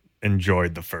people that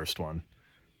enjoyed the first one.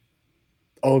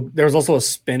 Oh, there was also a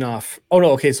spin-off. Oh no,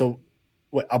 okay, so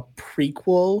what, a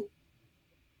prequel,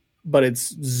 but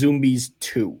it's Zombies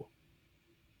 2.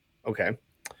 Okay.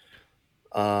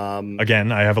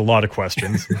 Again, I have a lot of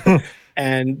questions.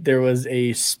 And there was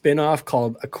a spin-off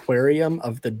called Aquarium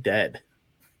of the Dead.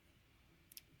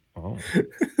 Oh.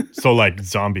 So like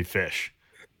zombie fish.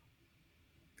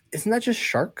 Isn't that just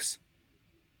sharks?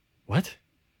 What?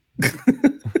 Are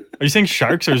you saying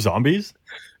sharks are zombies?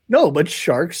 No, but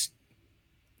sharks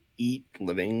eat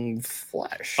living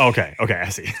flesh. Okay, I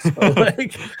see. So,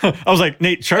 like, I was like,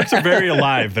 Nate, sharks are very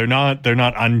alive. They're not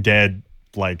undead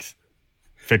like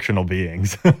fictional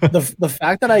beings. the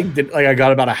fact that I did I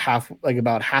got about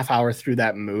half hour through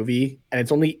that movie, and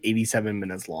it's only 87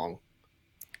 minutes long.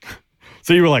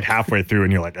 So you were like halfway through,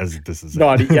 and you're like, "This is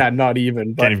not it. Yeah, not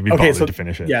even." But can't even be bothered to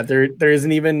finish it. Yeah, there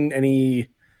isn't even any.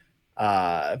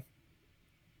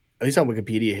 At least on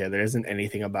Wikipedia here, there isn't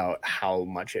anything about how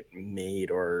much it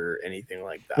made or anything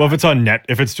like that. Well,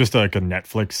 if it's just like a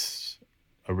Netflix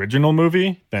original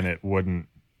movie, then it wouldn't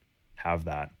have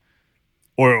that.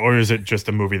 Or is it just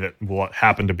a movie that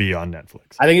happened to be on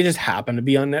Netflix? I think it just happened to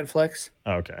be on Netflix.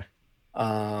 Okay.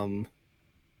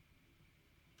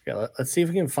 Yeah, let's see if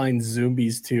we can find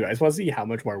Zombies 2. I just want to see how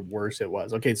much more worse it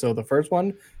was. Okay, so the first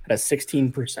one had a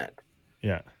 16%.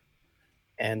 Yeah.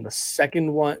 And the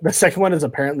second one is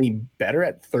apparently better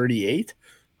at 38%.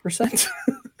 I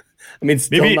mean,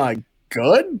 still not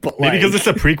good, but maybe because it's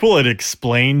a prequel, it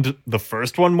explained the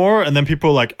first one more, and then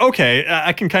people were like, okay,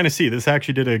 I can kind of see this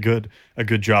actually did a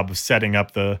good job of setting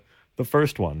up the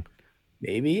first one.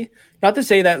 Maybe. Not to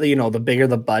say that, the bigger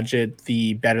the budget,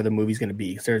 the better the movie's going to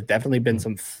be, because there's definitely been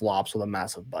some flops with a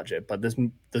massive budget, but this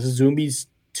is Zombies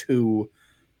 2,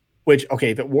 which, okay,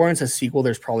 if it warrants a sequel,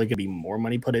 there's probably going to be more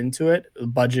money put into it. The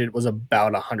budget was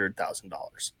about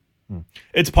 $100,000.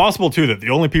 It's possible, too, that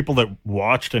the only people that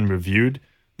watched and reviewed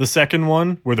the second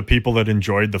one were the people that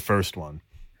enjoyed the first one.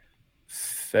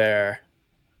 Fair.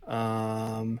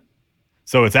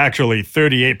 So it's actually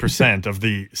 38% of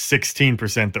the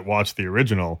 16% that watched the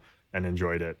original and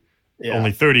enjoyed it. Yeah.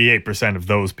 Only 38% of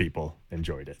those people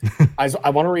enjoyed it. I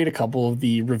want to read a couple of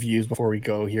the reviews before we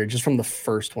go here, just from the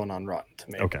first one on Rotten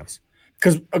Tomatoes.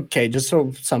 Because, just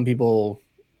so some people,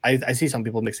 I see some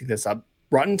people mixing this up.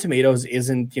 Rotten Tomatoes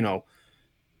isn't,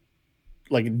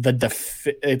 like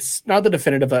it's not the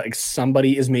definitive, like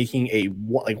somebody is making a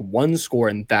one score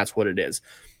and that's what it is.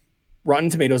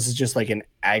 Rotten Tomatoes is just like an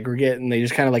aggregate, and they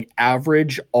just kind of like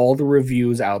average all the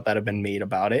reviews out that have been made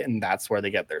about it, and that's where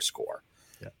they get their score.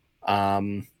 Yeah.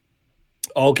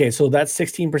 Okay, so that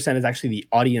 16% is actually the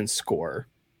audience score.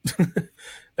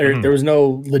 There was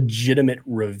no legitimate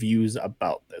reviews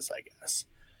about this, I guess.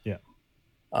 Yeah.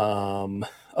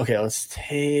 Okay, let's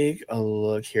take a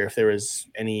look here if there was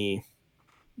any.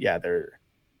 Yeah, there.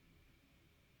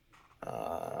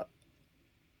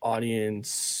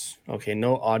 Audience. Okay,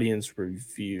 no audience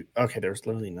review. Okay, there's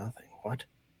literally nothing. What?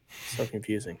 So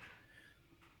confusing.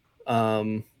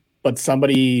 But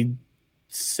somebody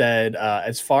said,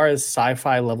 as far as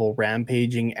sci-fi level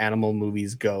rampaging animal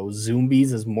movies go,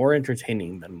 Zombies is more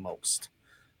entertaining than most.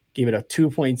 Give it a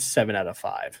 2.7 out of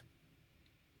 5.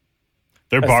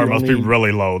 Their bar must be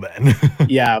really low then.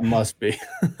 Yeah, it must be.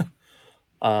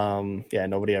 Yeah,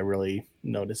 nobody I really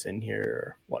notice in here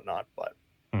or whatnot. But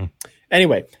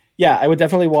anyway, yeah, I would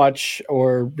definitely watch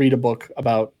or read a book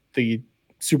about the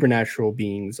supernatural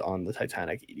beings on the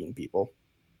Titanic eating people,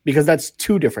 because that's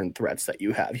two different threats that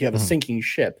you have. You have a sinking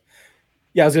ship.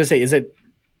 Yeah, I was gonna say, is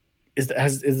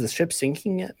the ship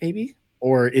sinking yet? Maybe,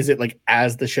 or is it like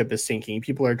as the ship is sinking,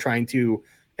 people are trying to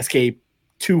escape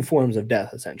two forms of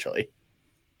death essentially?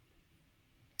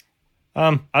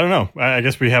 I don't know. I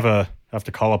guess we have to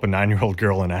call up a 9-year-old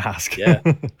girl and ask. Yeah.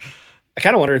 I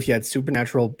kind of wonder if you had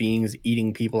supernatural beings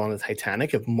eating people on the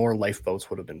Titanic, if more lifeboats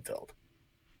would have been filled.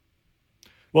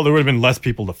 Well, there would have been less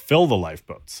people to fill the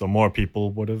lifeboats, so more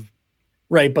people would have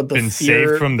but been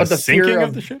saved from the sinking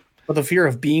of the ship. But the fear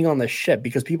of being on the ship,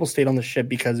 because people stayed on the ship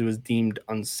because it was deemed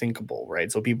unsinkable, right?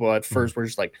 So people at first were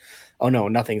just like, "Oh no,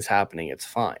 nothing's happening; it's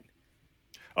fine."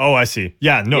 Oh, I see.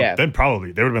 Yeah, no, then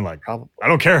probably they would have been like, I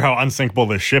don't care how unsinkable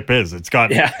this ship is. It's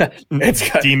got it's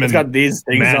got these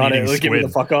things on it. Let's get me the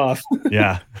fuck off.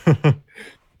 Yeah.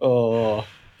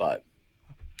 But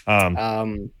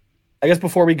I guess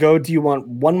before we go, do you want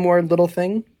one more little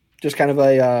thing? Just kind of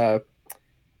a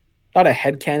not a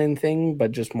headcanon thing,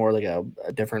 but just more like a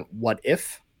different what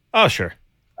if? Oh, sure.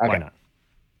 Okay. Why not?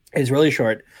 It's really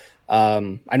short.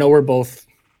 I know we're both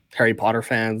Harry Potter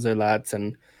fans or lads,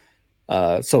 and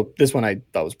so this one I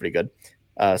thought was pretty good.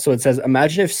 So it says,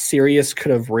 imagine if Sirius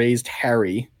could have raised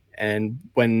Harry, and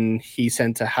when he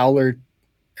sent a Howler,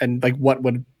 and like what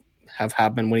would have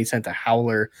happened when he sent a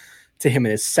Howler to him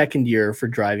in his second year for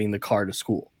driving the car to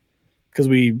school. Because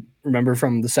we remember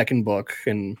from the second book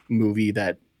and movie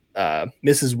that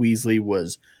Mrs. Weasley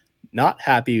was not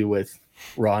happy with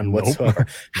Ron whatsoever.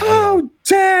 How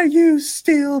dare you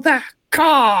steal that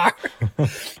car?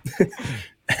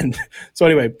 And so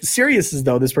anyway, Sirius is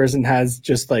though this person has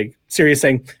just like Sirius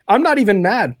saying, I'm not even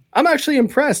mad. I'm actually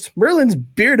impressed. Merlin's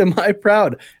beard am I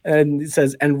proud. And it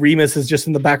says, and Remus is just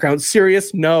in the background.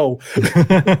 Sirius, no.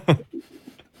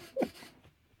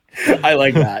 I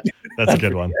like that. That's a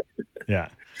good one. Yeah.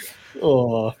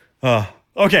 Oh.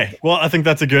 Okay. Well, I think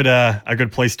that's a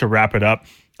good place to wrap it up.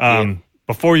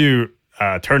 Before you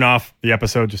turn off the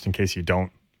episode, just in case you don't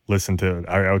listen to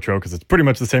our outro, because it's pretty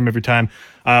much the same every time,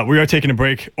 we are taking a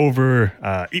break over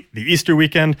the Easter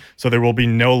weekend, so there will be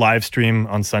no live stream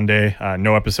on Sunday,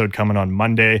 no episode coming on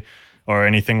Monday or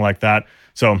anything like that.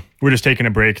 So we're just taking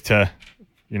a break to,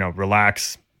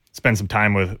 relax, spend some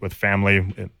time with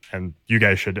family, and you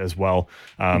guys should as well.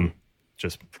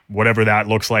 Just whatever that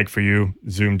looks like for you,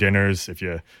 Zoom dinners, if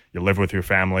you live with your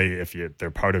family, if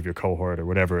they're part of your cohort or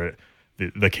whatever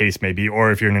the case may be,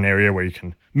 or if you're in an area where you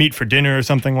can meet for dinner or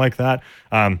something like that,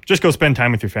 just go spend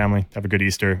time with your family, have a good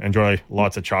Easter, enjoy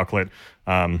lots of chocolate,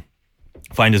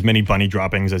 find as many bunny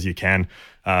droppings as you can,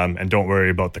 and don't worry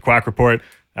about the Quack Report.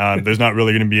 There's not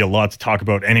really going to be a lot to talk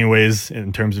about anyways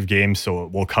in terms of games, so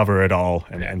we'll cover it all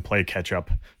and play catch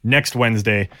up next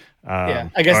Wednesday. I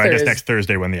guess next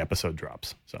Thursday when the episode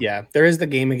drops. So. Yeah, there is the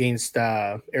game against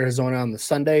Arizona on the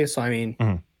Sunday, so I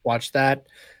mean, watch that.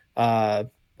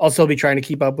 I'll still be trying to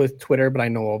keep up with Twitter, but I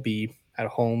know I'll be at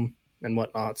home and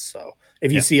whatnot. So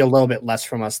if you see a little bit less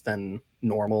from us than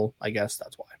normal, I guess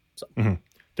that's why. So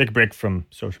take a break from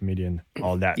social media and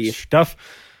all that stuff.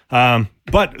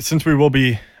 But since we will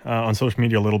be on social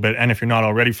media a little bit, and if you're not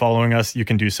already following us, you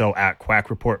can do so at Quack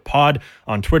Report Pod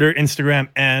on Twitter, Instagram,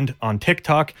 and on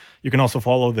TikTok. You can also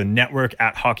follow the network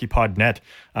at HockeyPodNet.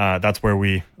 That's where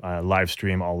we live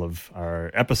stream all of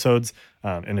our episodes,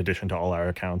 in addition to all our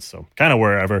accounts. So kind of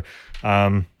wherever.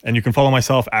 And you can follow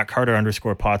myself at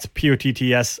Carter_Potts,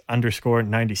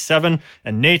 POTTS_97.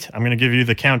 And Nate, I'm going to give you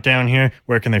the countdown here.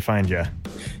 Where can they find you?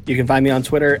 You can find me on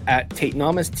Twitter at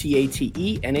Tatenomas,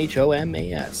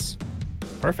 TATENHOMAS.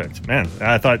 Perfect, man.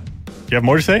 I thought, do you have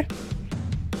more to say?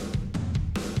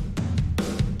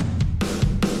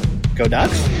 Go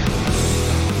Ducks.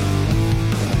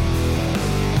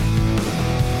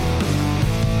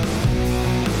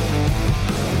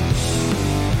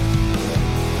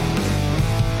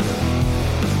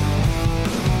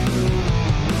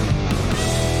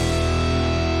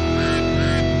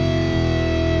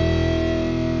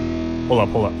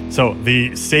 Hold up. So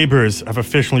the Sabres have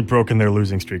officially broken their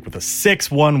losing streak with a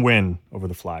 6-1 win over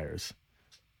the Flyers.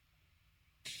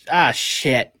 Ah,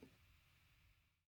 shit.